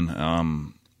ballot,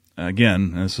 man.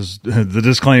 Again, this is the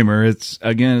disclaimer. It's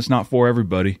not for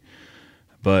everybody,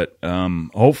 but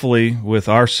hopefully, with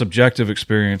our subjective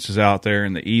experiences out there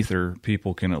in the ether,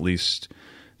 people can at least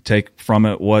take from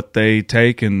it what they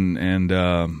take, and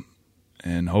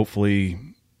hopefully,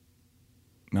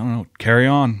 I don't know, carry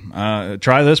on.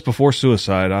 Try this before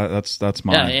suicide. That's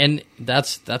mine. Yeah, and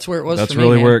that's where it was. That's for me,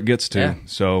 really man. where it gets to. Yeah.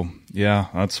 So yeah,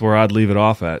 that's where I'd leave it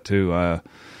off at too.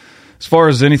 As far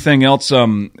as anything else,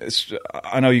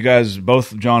 I know you guys,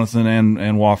 both Jonathan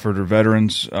and Wofford, are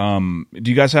veterans.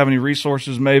 Do you guys have any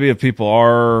resources? Maybe if people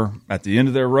are at the end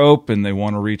of their rope and they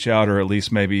want to reach out, or at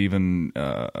least maybe even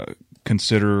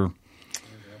consider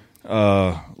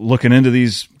looking into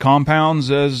these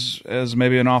compounds as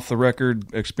maybe an off the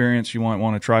record experience you might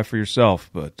want to try for yourself,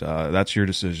 but that's your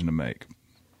decision to make.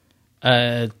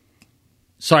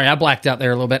 Sorry, I blacked out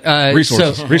there a little bit.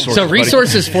 Resources. So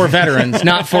resources for veterans,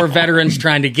 not for veterans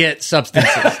trying to get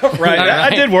substances. Right. I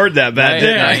did word that bad,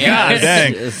 didn't I? God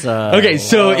dang. Okay,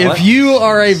 so if you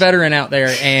are a veteran out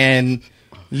there and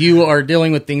you are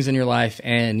dealing with things in your life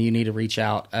and you need to reach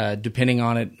out, depending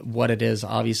on it, what it is,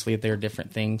 obviously there are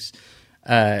different things.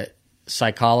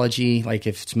 Psychology, like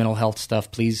if it's mental health stuff,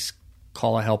 please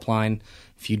call a helpline.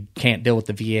 If you can't deal with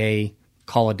the VA,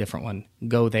 call a different one.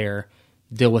 Go there.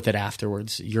 Deal with it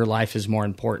afterwards. Your life is more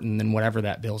important than whatever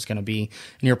that bill is going to be,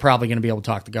 and you're probably going to be able to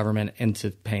talk the government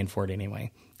into paying for it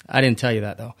anyway. I didn't tell you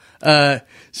that though.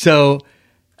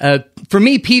 For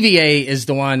me, PVA is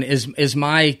the one is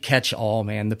my catch-all,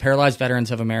 man. The Paralyzed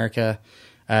Veterans of America.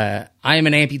 I am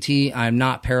an amputee. I'm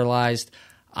not paralyzed.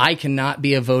 I cannot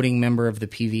be a voting member of the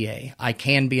PVA. I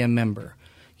can be a member.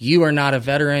 You are not a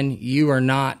veteran. You are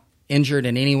not injured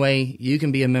in any way. You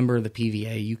can be a member of the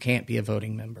PVA. You can't be a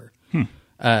voting member.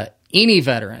 Any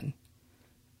veteran,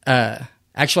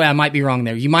 actually I might be wrong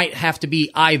there. You might have to be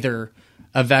either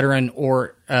a veteran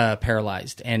or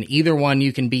paralyzed, and either one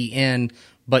you can be in,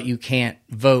 but you can't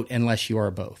vote unless you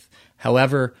are both.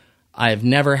 However, I have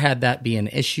never had that be an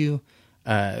issue.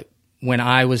 When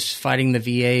I was fighting the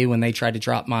VA, when they tried to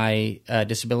drop my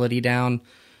disability down,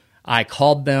 I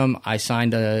called them, I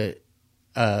signed a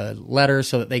letter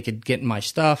so that they could get in my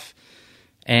stuff.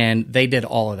 And they did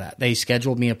all of that. They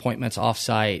scheduled me appointments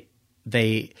off-site.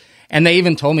 They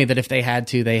even told me that if they had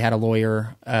to, they had a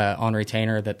lawyer on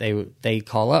retainer that they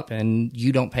call up, and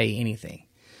you don't pay anything.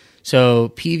 So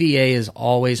PVA is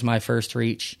always my first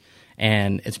reach,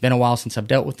 and it's been a while since I've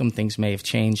dealt with them. Things may have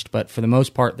changed, but for the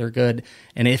most part, they're good.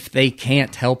 And if they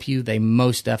can't help you, they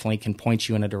most definitely can point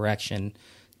you in a direction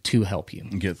to help you.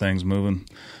 Get things moving.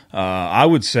 I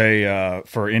would say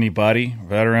for anybody,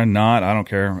 veteran, not, I don't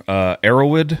care,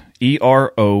 Erowid,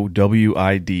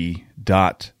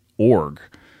 EROWID.org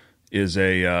is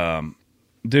a,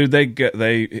 dude,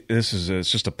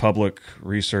 it's just a public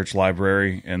research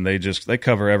library, and they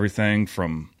cover everything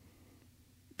from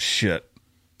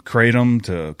kratom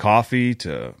to coffee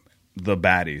to the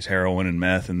baddies, heroin and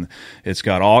meth, and it's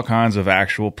got all kinds of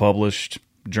actual published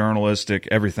journalistic,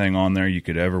 everything on there you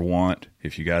could ever want.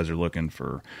 If you guys are looking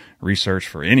for research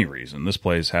for any reason, this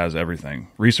place has everything.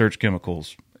 Research,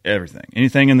 chemicals, everything.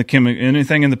 Anything in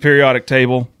the periodic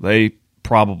table, they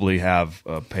probably have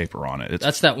a paper on it.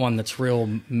 That's that one that's real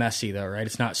messy though, right?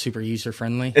 It's not super user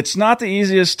friendly. It's not the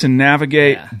easiest to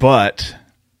navigate, but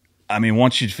I mean,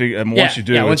 once you do it,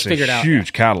 it's a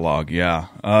huge catalog. Yeah.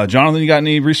 Jonathan, you got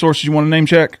any resources you want to name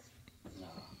check? No.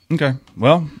 Okay.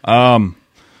 Well,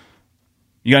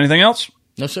 you got anything else?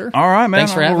 No, sir. All right, man.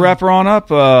 Thanks for having me. We'll wrap her on up.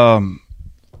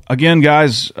 Again,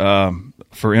 guys,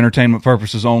 for entertainment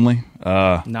purposes only.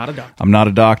 Not a doctor. I'm not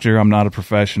a doctor. I'm not a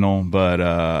professional, but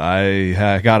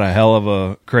I got a hell of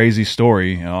a crazy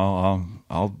story.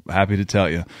 I'll happy to tell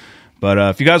you. But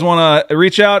if you guys want to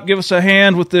reach out, give us a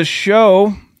hand with this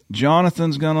show,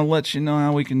 Jonathan's going to let you know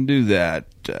how we can do that.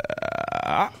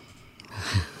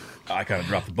 I kind of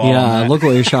dropped the ball. Yeah,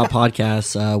 Local Earshot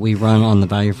Podcast, we run on the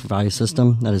value for value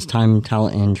system. That is time,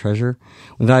 talent, and treasure.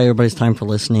 We value everybody's time for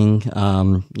listening.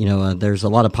 There's a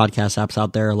lot of podcast apps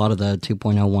out there. A lot of the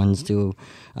 2.0 ones do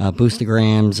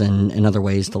boostagrams and other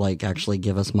ways to actually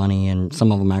give us money, and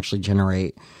some of them actually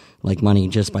generate money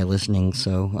just by listening.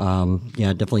 So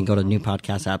definitely go to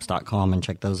newpodcastapps.com and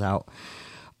check those out.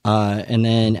 And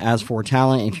then as for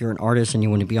talent, if you're an artist and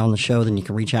you want to be on the show, then you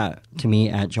can reach out to me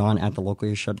at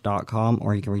john@thelocalearshot.com,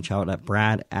 or you can reach out at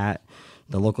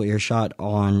brad@thelocalearshot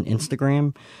on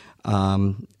Instagram.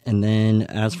 And then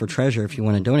as for treasure, if you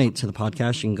want to donate to the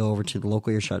podcast, you can go over to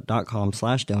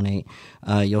thelocalearshot.com/donate.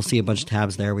 You'll see a bunch of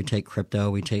tabs there. We take crypto,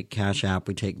 we take Cash App,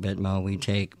 we take Bitmo, we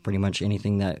take pretty much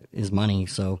anything that is money.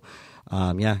 So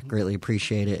greatly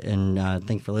appreciate it, and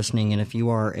thanks for listening. And if you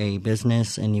are a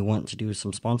business and you want to do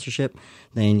some sponsorship,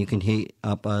 then you can hit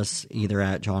up us either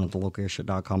at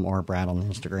john@thelocalearshot.com or Brad on the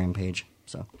Instagram page.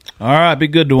 So, all right, be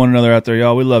good to one another out there,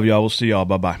 y'all. We love y'all. We'll see y'all.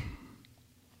 Bye-bye.